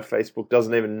else in my Facebook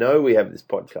doesn't even know we have this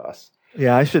podcast.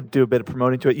 Yeah, I should do a bit of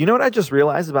promoting to it. You know what I just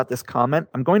realized about this comment?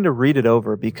 I'm going to read it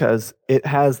over because it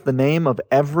has the name of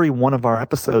every one of our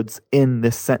episodes in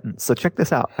this sentence. So check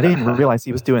this out. I didn't even realize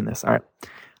he was doing this. All right.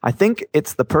 I think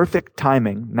it's the perfect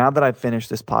timing now that I've finished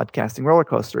this podcasting roller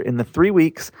coaster. In the 3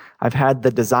 weeks, I've had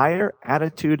the desire,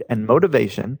 attitude, and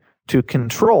motivation to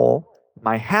control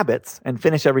my habits and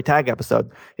finish every tag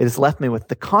episode. It has left me with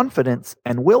the confidence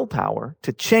and willpower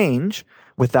to change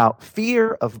without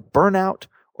fear of burnout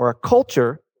or a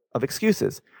culture of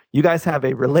excuses. You guys have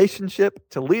a relationship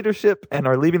to leadership and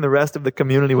are leaving the rest of the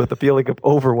community with a feeling of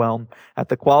overwhelm at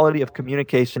the quality of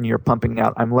communication you're pumping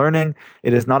out. I'm learning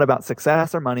it is not about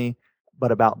success or money,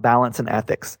 but about balance and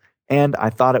ethics. And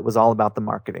I thought it was all about the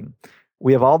marketing.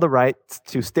 We have all the right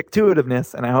to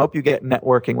stick-to-itiveness, and I hope you get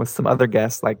networking with some other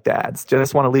guests like Dads.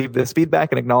 Just want to leave this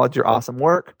feedback and acknowledge your awesome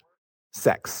work.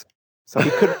 Sex. So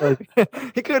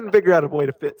he couldn't figure out a way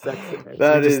to fit sex in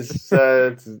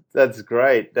there. That's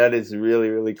great. That is really,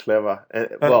 really clever. And,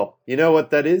 well, you know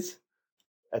what that is?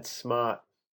 That's smart.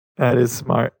 That is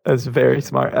smart. That's very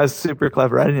smart. That's super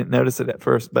clever. I didn't notice it at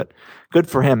first, but good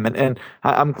for him. And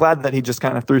I'm glad that he just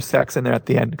kind of threw sex in there at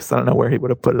the end because I don't know where he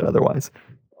would have put it otherwise.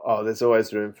 Oh, there's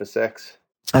always room for sex.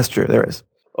 That's true. There is.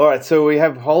 All right. So we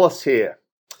have Hollis here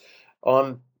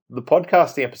on the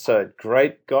podcasting episode.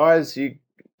 Great, guys.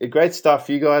 Great stuff.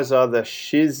 You guys are the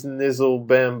shiz nizzle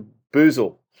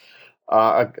bamboozle.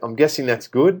 I'm guessing that's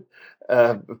good.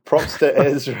 Props to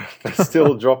Ezra for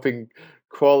still dropping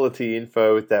quality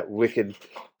info with that wicked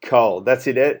cold. That's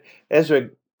it.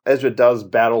 Ezra does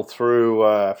battle through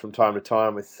from time to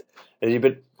time with,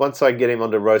 but once I get him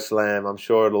onto roast lamb, I'm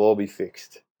sure it'll all be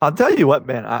fixed. I'll tell you what,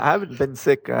 man. I haven't been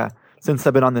sick since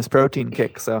I've been on this protein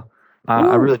kick, so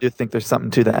I really do think there's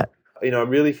something to that. You know, I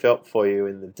really felt for you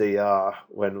in the DR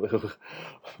when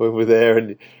we were there,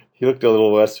 and you looked a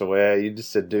little worse for wear. You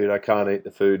just said, "Dude, I can't eat the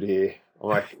food here." I'm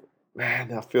like,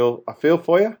 man, I feel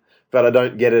for you, but I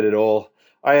don't get it at all.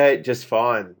 I ate just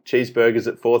fine. Cheeseburgers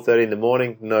at 4:30 in the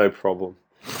morning, no problem.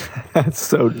 That's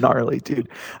so gnarly, dude.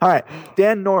 All right.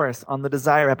 Dan Norris on the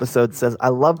Desire episode says, I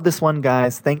love this one,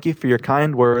 guys. Thank you for your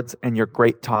kind words and your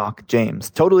great talk, James.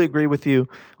 Totally agree with you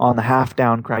on the half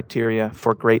down criteria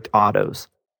for great autos.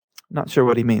 Not sure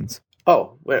what he means.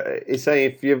 Oh, well, he's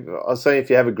saying if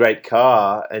you have a great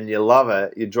car and you love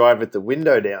it, you drive with the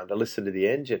window down to listen to the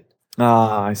engine.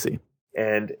 Ah, I see.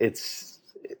 And it's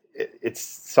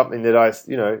something that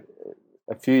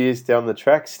a few years down the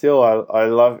track, still I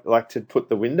like to put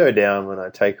the window down when I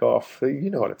take off. You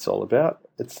know what it's all about.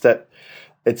 It's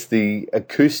the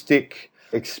acoustic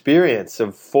experience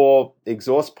of 4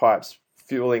 exhaust pipes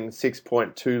fueling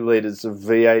 6.2 liters of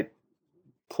V8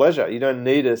 pleasure. You don't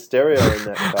need a stereo in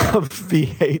that car.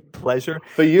 V8 pleasure.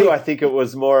 For you, I think it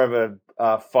was more of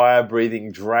a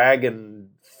fire-breathing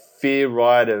dragon fear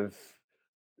ride of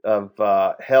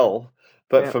hell.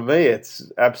 But for me,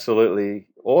 it's absolutely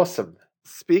awesome.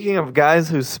 Speaking of guys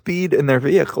who speed in their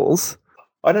vehicles,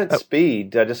 I don't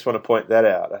speed. I just want to point that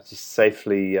out. I just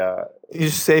safely you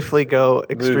safely go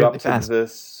extremely move up fast. to the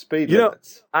speed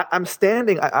limits. I'm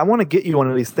standing. I want to get you one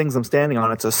of these things I'm standing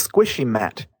on. It's a squishy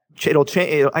mat. It'll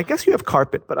change. I guess you have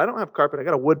carpet, but I don't have carpet. I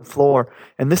got a wood floor,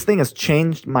 and this thing has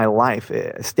changed my life.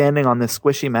 Standing on this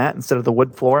squishy mat instead of the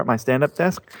wood floor at my stand-up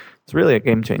desk, it's really a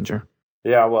game changer.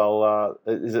 Yeah, well,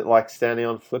 is it like standing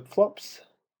on flip-flops?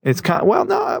 It's kind of, well,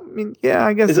 no, I mean, yeah,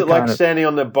 I guess. Is it like standing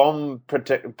on the bomb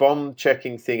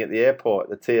checking thing at the airport,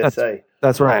 the TSA?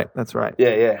 That's right. That's right.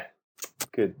 Yeah.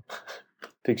 Good.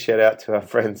 Big shout out to our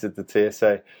friends at the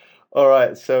TSA. All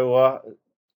right, so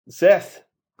Seth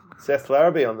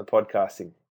Larrabee on the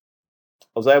podcasting.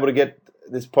 I was able to get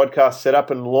this podcast set up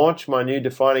and launch my new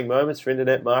Defining Moments for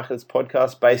Internet Marketers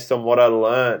podcast based on what I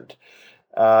learned.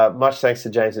 Much thanks to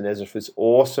James and Ezra for this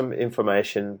awesome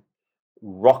information.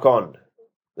 Rock on.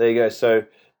 There you go. So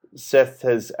Seth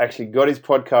has actually got his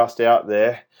podcast out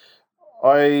there.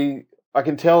 I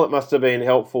can tell it must have been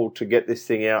helpful to get this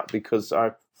thing out because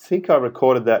I think I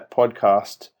recorded that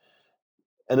podcast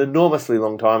an enormously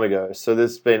long time ago. So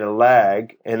there's been a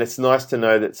lag, and it's nice to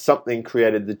know that something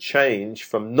created the change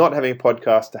from not having a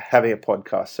podcast to having a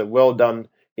podcast. So well done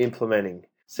implementing.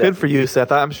 Seth. Good for you,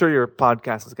 Seth. I'm sure your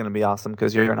podcast is going to be awesome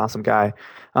because you're an awesome guy.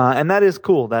 And that is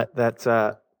cool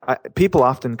that people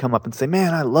often come up and say,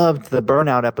 man, I loved the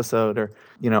burnout episode or,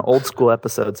 old school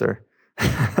episodes or,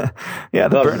 yeah,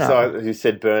 the burnout. So you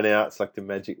said burnout. It's like the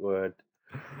magic word.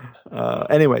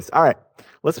 Anyways, all right.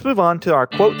 Let's move on to our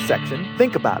quote section.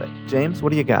 Think about it. James, what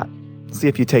do you got? See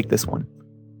if you take this one.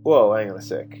 Whoa, hang on a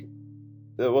sec.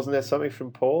 Wasn't there something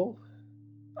from Paul?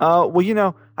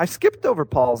 Well, I skipped over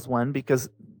Paul's one because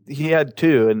he had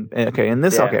 2. And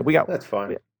we got. That's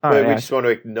fine. All right, we just want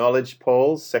to acknowledge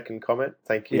Paul's second comment.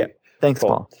 Thank you. Yeah. Thanks,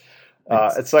 Paul.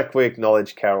 Thanks. It's like we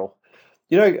acknowledge Carol.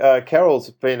 Carol's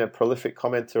been a prolific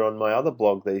commenter on my other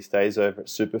blog these days over at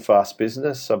Superfast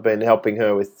Business. I've been helping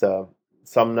her with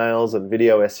thumbnails and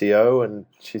video SEO, and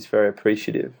she's very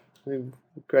appreciative.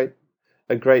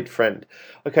 A great friend.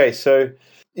 Okay, so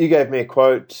you gave me a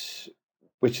quote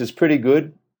which is pretty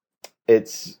good.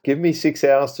 It's, give me 6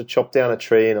 hours to chop down a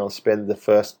tree and I'll spend the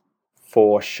first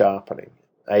 4 sharpening.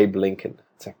 Abe Lincoln.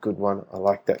 It's a good one. I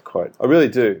like that quote. I really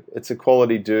do. It's a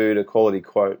quality dude, a quality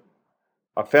quote.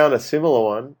 I found a similar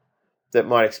one that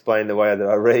might explain the way that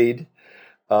I read.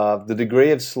 The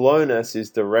degree of slowness is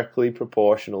directly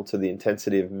proportional to the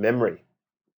intensity of memory.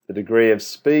 The degree of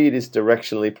speed is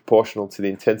directionally proportional to the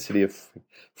intensity of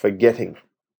forgetting.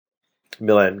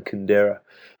 Milan Kundera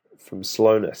from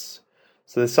Slowness.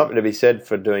 So there's something to be said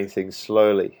for doing things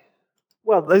slowly.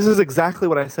 Well, this is exactly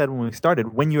what I said when we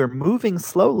started. When you're moving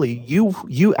slowly,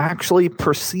 you actually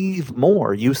perceive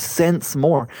more. You sense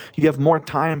more. You have more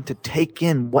time to take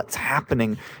in what's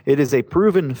happening. It is a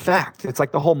proven fact. It's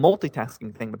like the whole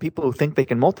multitasking thing. The people who think they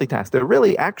can multitask, they're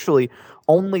really actually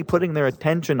only putting their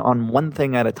attention on one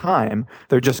thing at a time.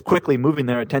 They're just quickly moving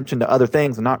their attention to other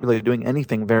things and not really doing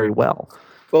anything very well.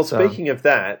 Well, speaking of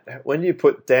that, when you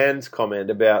put Dan's comment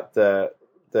about the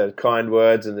kind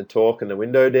words and the talk and the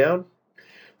window down,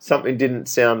 something didn't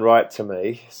sound right to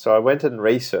me, so I went and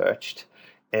researched,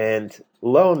 and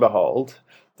lo and behold,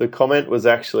 the comment was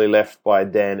actually left by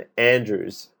Dan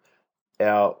Andrews,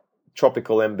 our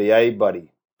tropical MBA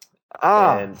buddy.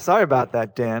 Sorry about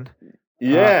that, Dan.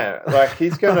 Yeah, like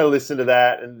he's going to listen to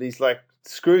that, and he's like,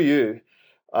 screw you.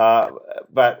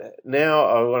 But now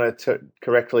I want to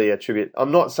correctly attribute.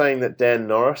 I'm not saying that Dan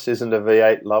Norris isn't a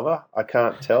V8 lover. I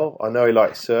can't tell. I know he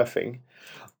likes surfing,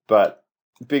 but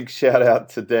big shout out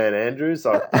to Dan Andrews.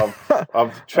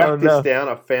 I've tracked this down.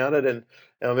 I found it, and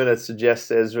I'm going to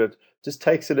suggest Ezra just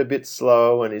takes it a bit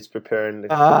slow when he's preparing the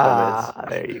comments.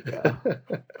 There you go.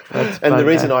 And the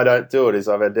reason I don't do it is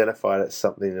I've identified it's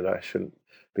something that I shouldn't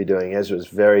be doing. Ezra's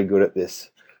very good at this.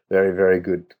 Very, very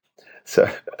good. So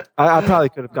I probably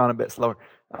could have gone a bit slower.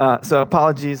 So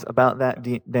apologies about that,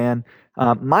 Dan.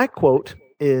 My quote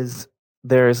is,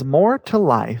 "There is more to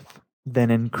life than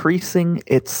increasing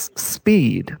its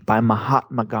speed," by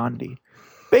Mahatma Gandhi.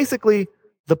 Basically,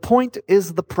 the point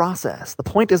is the process. The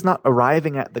point is not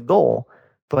arriving at the goal,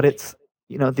 but it's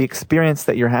the experience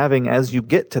that you're having as you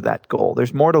get to that goal.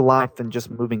 There's more to life than just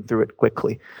moving through it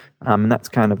quickly, and that's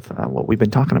kind of what we've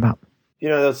been talking about.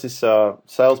 There was this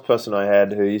salesperson I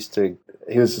had who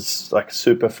he was like a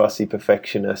super fussy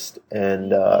perfectionist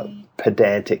and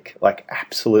pedantic, like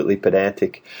absolutely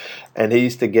pedantic, and he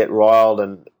used to get riled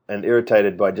and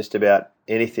irritated by just about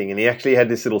anything. And he actually had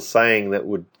this little saying that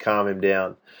would calm him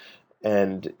down.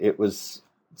 And it was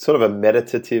sort of a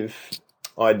meditative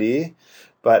idea.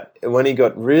 But when he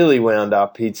got really wound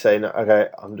up, he'd say, no, okay,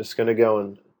 I'm just going to go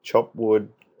and chop wood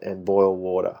and boil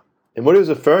water. And what he was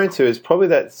referring to is probably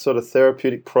that sort of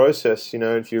therapeutic process.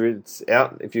 If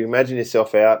you imagine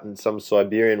yourself out in some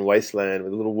Siberian wasteland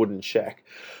with a little wooden shack,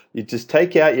 you just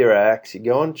take out your axe, you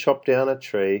go and chop down a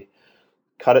tree,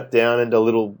 cut it down into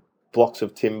little blocks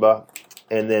of timber,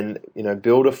 and then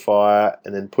build a fire,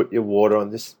 and then put your water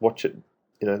on. Just watch it,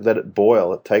 let it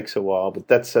boil. It takes a while, but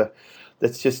that's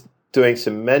just doing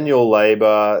some manual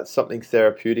labor, something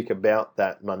therapeutic about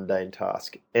that mundane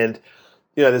task. And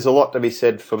there's a lot to be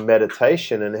said for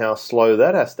meditation and how slow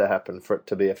that has to happen for it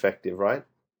to be effective, right?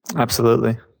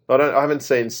 Absolutely. I haven't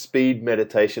seen speed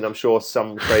meditation. I'm sure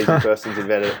some crazy person's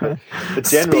invented it, but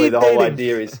generally the whole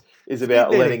idea is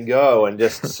about letting go and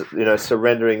just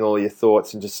surrendering all your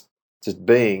thoughts and just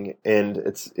being. And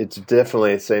it's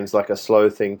definitely, it seems like a slow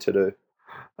thing to do.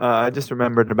 I just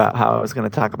remembered about how I was going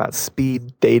to talk about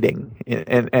speed dating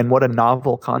and what a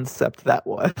novel concept that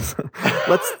was.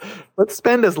 Let's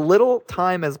spend as little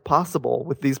time as possible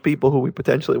with these people who we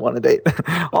potentially want to date.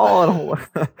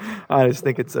 I just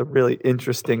think it's a really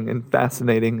interesting and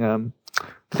fascinating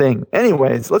thing.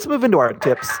 Anyways, let's move into our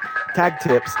tips, tag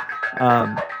tips.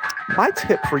 My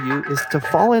tip for you is to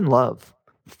fall in love.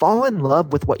 Fall in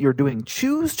love with what you're doing.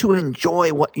 Choose to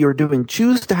enjoy what you're doing.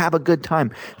 Choose to have a good time.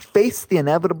 Face the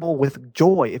inevitable with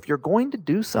joy. If you're going to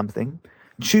do something,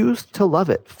 choose to love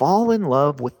it. Fall in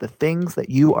love with the things that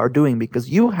you are doing because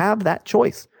you have that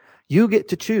choice. You get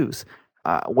to choose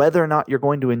whether or not you're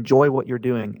going to enjoy what you're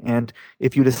doing. And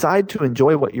if you decide to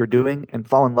enjoy what you're doing and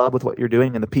fall in love with what you're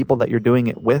doing and the people that you're doing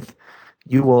it with,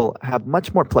 you will have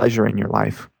much more pleasure in your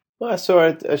life. Well, I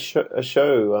saw a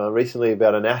show recently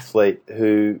about an athlete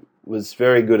who was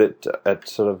very good at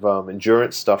sort of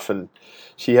endurance stuff, and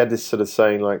she had this sort of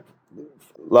saying like,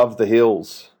 "Love the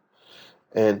hills,"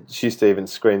 And she used to even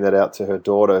scream that out to her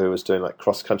daughter who was doing like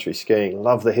cross-country skiing.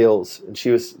 Love the hills. And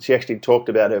she actually talked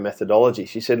about her methodology.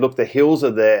 She said, look, the hills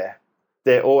are there.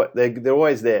 They're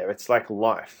always there. It's like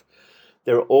life.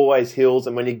 There are always hills.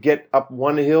 And when you get up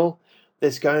one hill,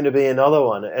 there's going to be another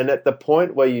one. And at the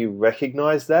point where you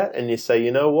recognize that and you say,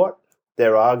 you know what,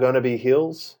 there are going to be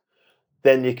hills,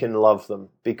 then you can love them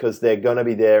because they're going to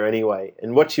be there anyway.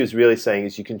 And what she was really saying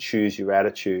is you can choose your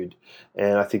attitude.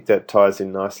 And I think that ties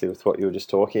in nicely with what you were just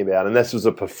talking about. And this was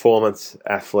a performance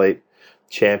athlete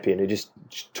champion who just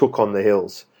took on the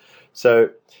hills. So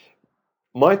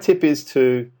my tip is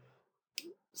to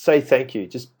say thank you.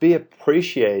 Just be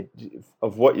appreciative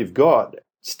of what you've got.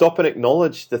 Stop and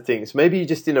acknowledge the things. Maybe you're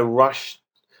just in a rush.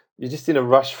 You're just in a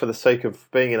rush for the sake of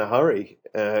being in a hurry.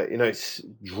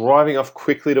 Driving off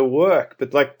quickly to work.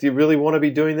 But like, do you really want to be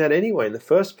doing that anyway in the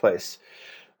first place?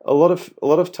 A lot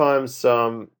of times,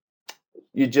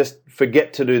 you just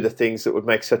forget to do the things that would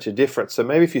make such a difference. So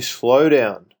maybe if you slow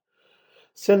down,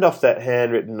 send off that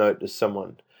handwritten note to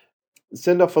someone.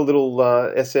 Send off a little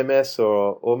SMS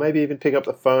or maybe even pick up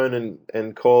the phone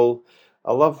and call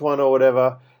a loved one or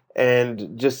whatever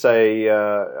and just say,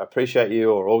 appreciate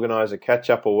you, or organize a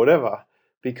catch-up or whatever,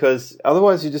 because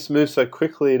otherwise you just move so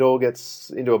quickly it all gets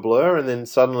into a blur and then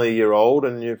suddenly you're old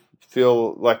and you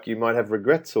feel like you might have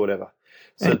regrets or whatever.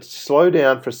 So slow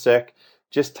down for a sec,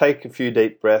 just take a few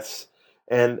deep breaths.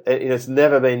 And it's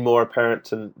never been more apparent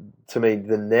to me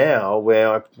than now,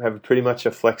 where I have pretty much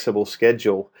a flexible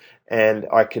schedule and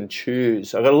I can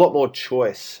choose. I've got a lot more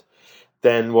choice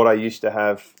than what I used to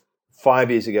have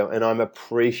 5 years ago, and I'm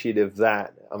appreciative of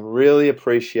that. I really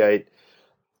appreciate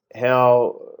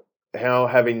how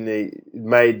having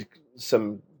made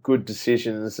some good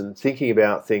decisions and thinking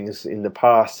about things in the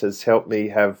past has helped me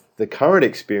have the current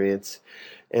experience,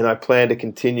 and I plan to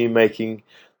continue making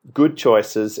good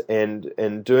choices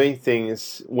and doing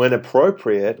things when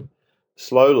appropriate,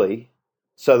 slowly,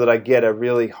 so that I get a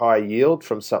really high yield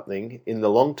from something in the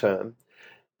long term.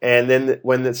 And then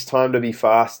when it's time to be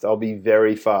fast, I'll be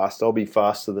very fast. I'll be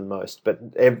faster than most. But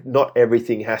not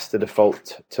everything has to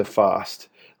default to fast.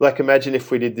 Like, imagine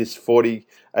if we did this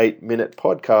 48-minute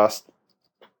podcast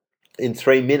in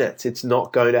 3 minutes. It's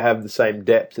not going to have the same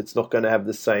depth. It's not going to have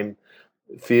the same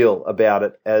feel about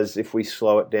it as if we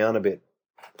slow it down a bit.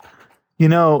 You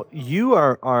know, you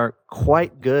are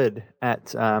quite good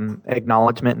at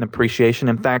acknowledgement and appreciation.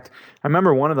 In fact, I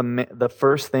remember one of the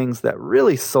first things that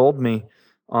really sold me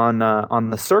on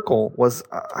the Circle was,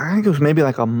 I think it was maybe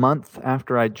like a month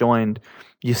after I joined.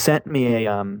 You sent me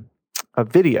a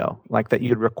video like that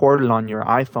you'd recorded on your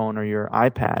iPhone or your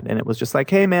iPad, and it was just like,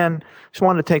 hey man, just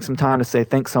wanted to take some time to say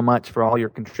thanks so much for all your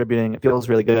contributing. It feels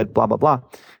really good, blah blah blah,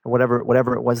 and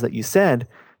whatever it was that you said,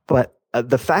 but.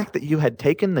 The fact that you had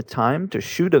taken the time to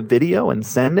shoot a video and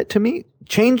send it to me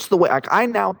changed the way I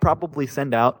now probably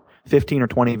send out 15 or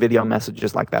 20 video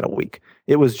messages like that a week.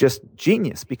 It was just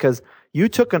genius because you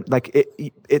took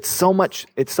it's so much.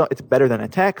 It's better than a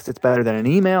text. It's better than an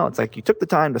email. It's like you took the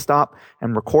time to stop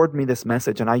and record me this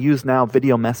message, and I use now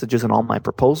video messages in all my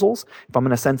proposals. If I'm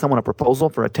going to send someone a proposal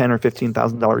for a $10,000 or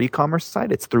 $15,000 e-commerce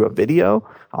site, it's through a video.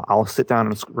 I'll sit down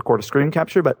and record a screen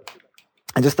capture, but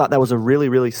I just thought that was a really,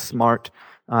 really smart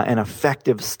and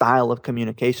effective style of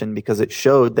communication because it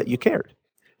showed that you cared.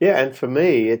 Yeah, and for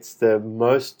me, it's the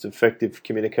most effective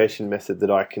communication method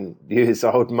that I can use.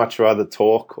 I would much rather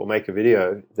talk or make a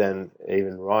video than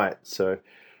even write. So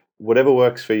whatever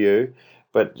works for you,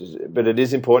 but it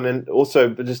is important. And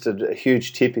also, just a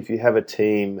huge tip, if you have a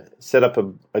team, set up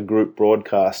a group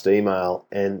broadcast email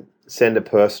and send a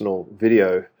personal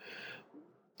video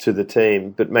to the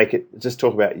team, but just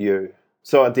talk about you.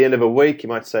 So at the end of a week, you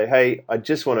might say, hey, I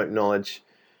just want to acknowledge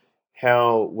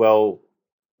how well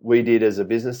we did as a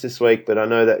business this week, but I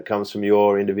know that comes from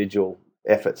your individual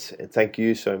efforts. And thank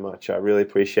you so much. I really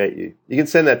appreciate you. You can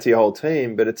send that to your whole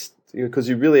team, but it's because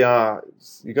you're going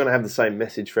to have the same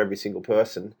message for every single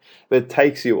person. But it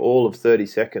takes you all of 30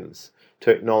 seconds to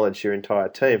acknowledge your entire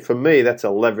team. For me, that's a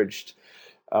leveraged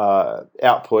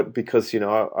output because,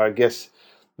 I guess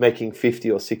making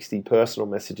 50 or 60 personal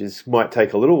messages might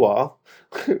take a little while.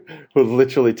 It will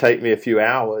literally take me a few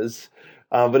hours,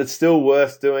 but it's still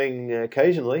worth doing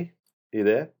occasionally. Are you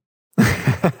there?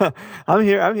 I'm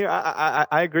here.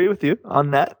 I agree with you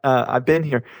on that. I've been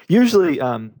here. Usually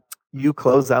you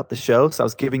close out the show, so I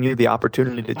was giving you the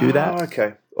opportunity to do that. Oh,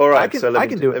 okay. All right. I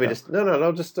can do it.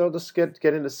 I'll just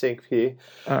get into sync here.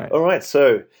 All right.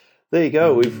 So there you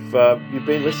go. You've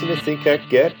been listening to Think Act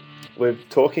Get. We're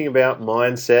talking about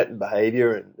mindset and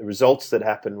behavior and the results that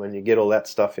happen when you get all that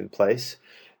stuff in place.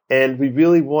 And we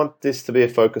really want this to be a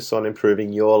focus on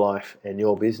improving your life and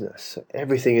your business.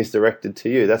 Everything is directed to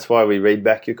you. That's why we read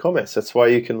back your comments. That's why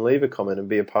you can leave a comment and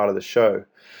be a part of the show.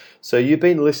 So you've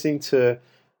been listening to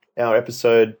our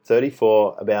episode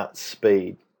 34 about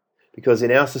speed. Because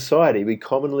in our society, we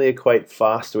commonly equate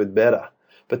faster with better.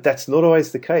 But that's not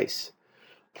always the case.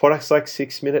 Products like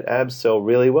 6-Minute Abs sell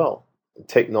really well.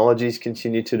 Technologies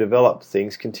continue to develop.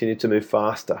 Things continue to move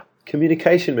faster.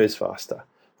 Communication moves faster.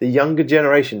 The younger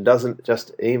generation doesn't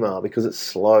just email because it's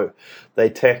slow. They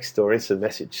text or instant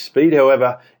message. Speed,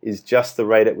 however, is just the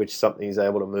rate at which something is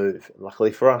able to move. And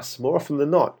luckily for us, more often than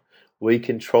not, we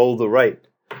control the rate.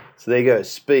 So there you go,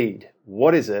 speed.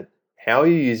 What is it? How are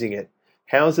you using it?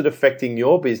 How is it affecting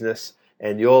your business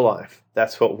and your life?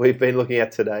 That's what we've been looking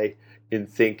at today in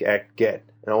Think, Act, Get.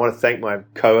 And I want to thank my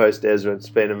co-host Ezra. It's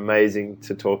been amazing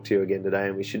to talk to you again today,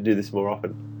 and we should do this more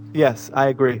often. Yes, I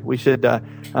agree. We should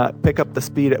pick up the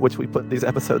speed at which we put these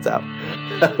episodes out.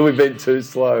 We've been too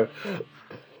slow.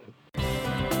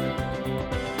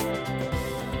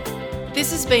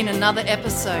 This has been another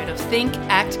episode of Think,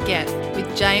 Act, Get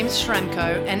with James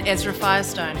Schramko and Ezra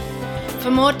Firestone.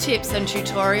 For more tips and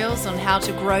tutorials on how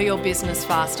to grow your business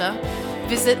faster,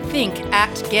 visit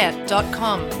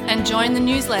thinkactget.com and join the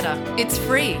newsletter. It's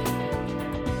free.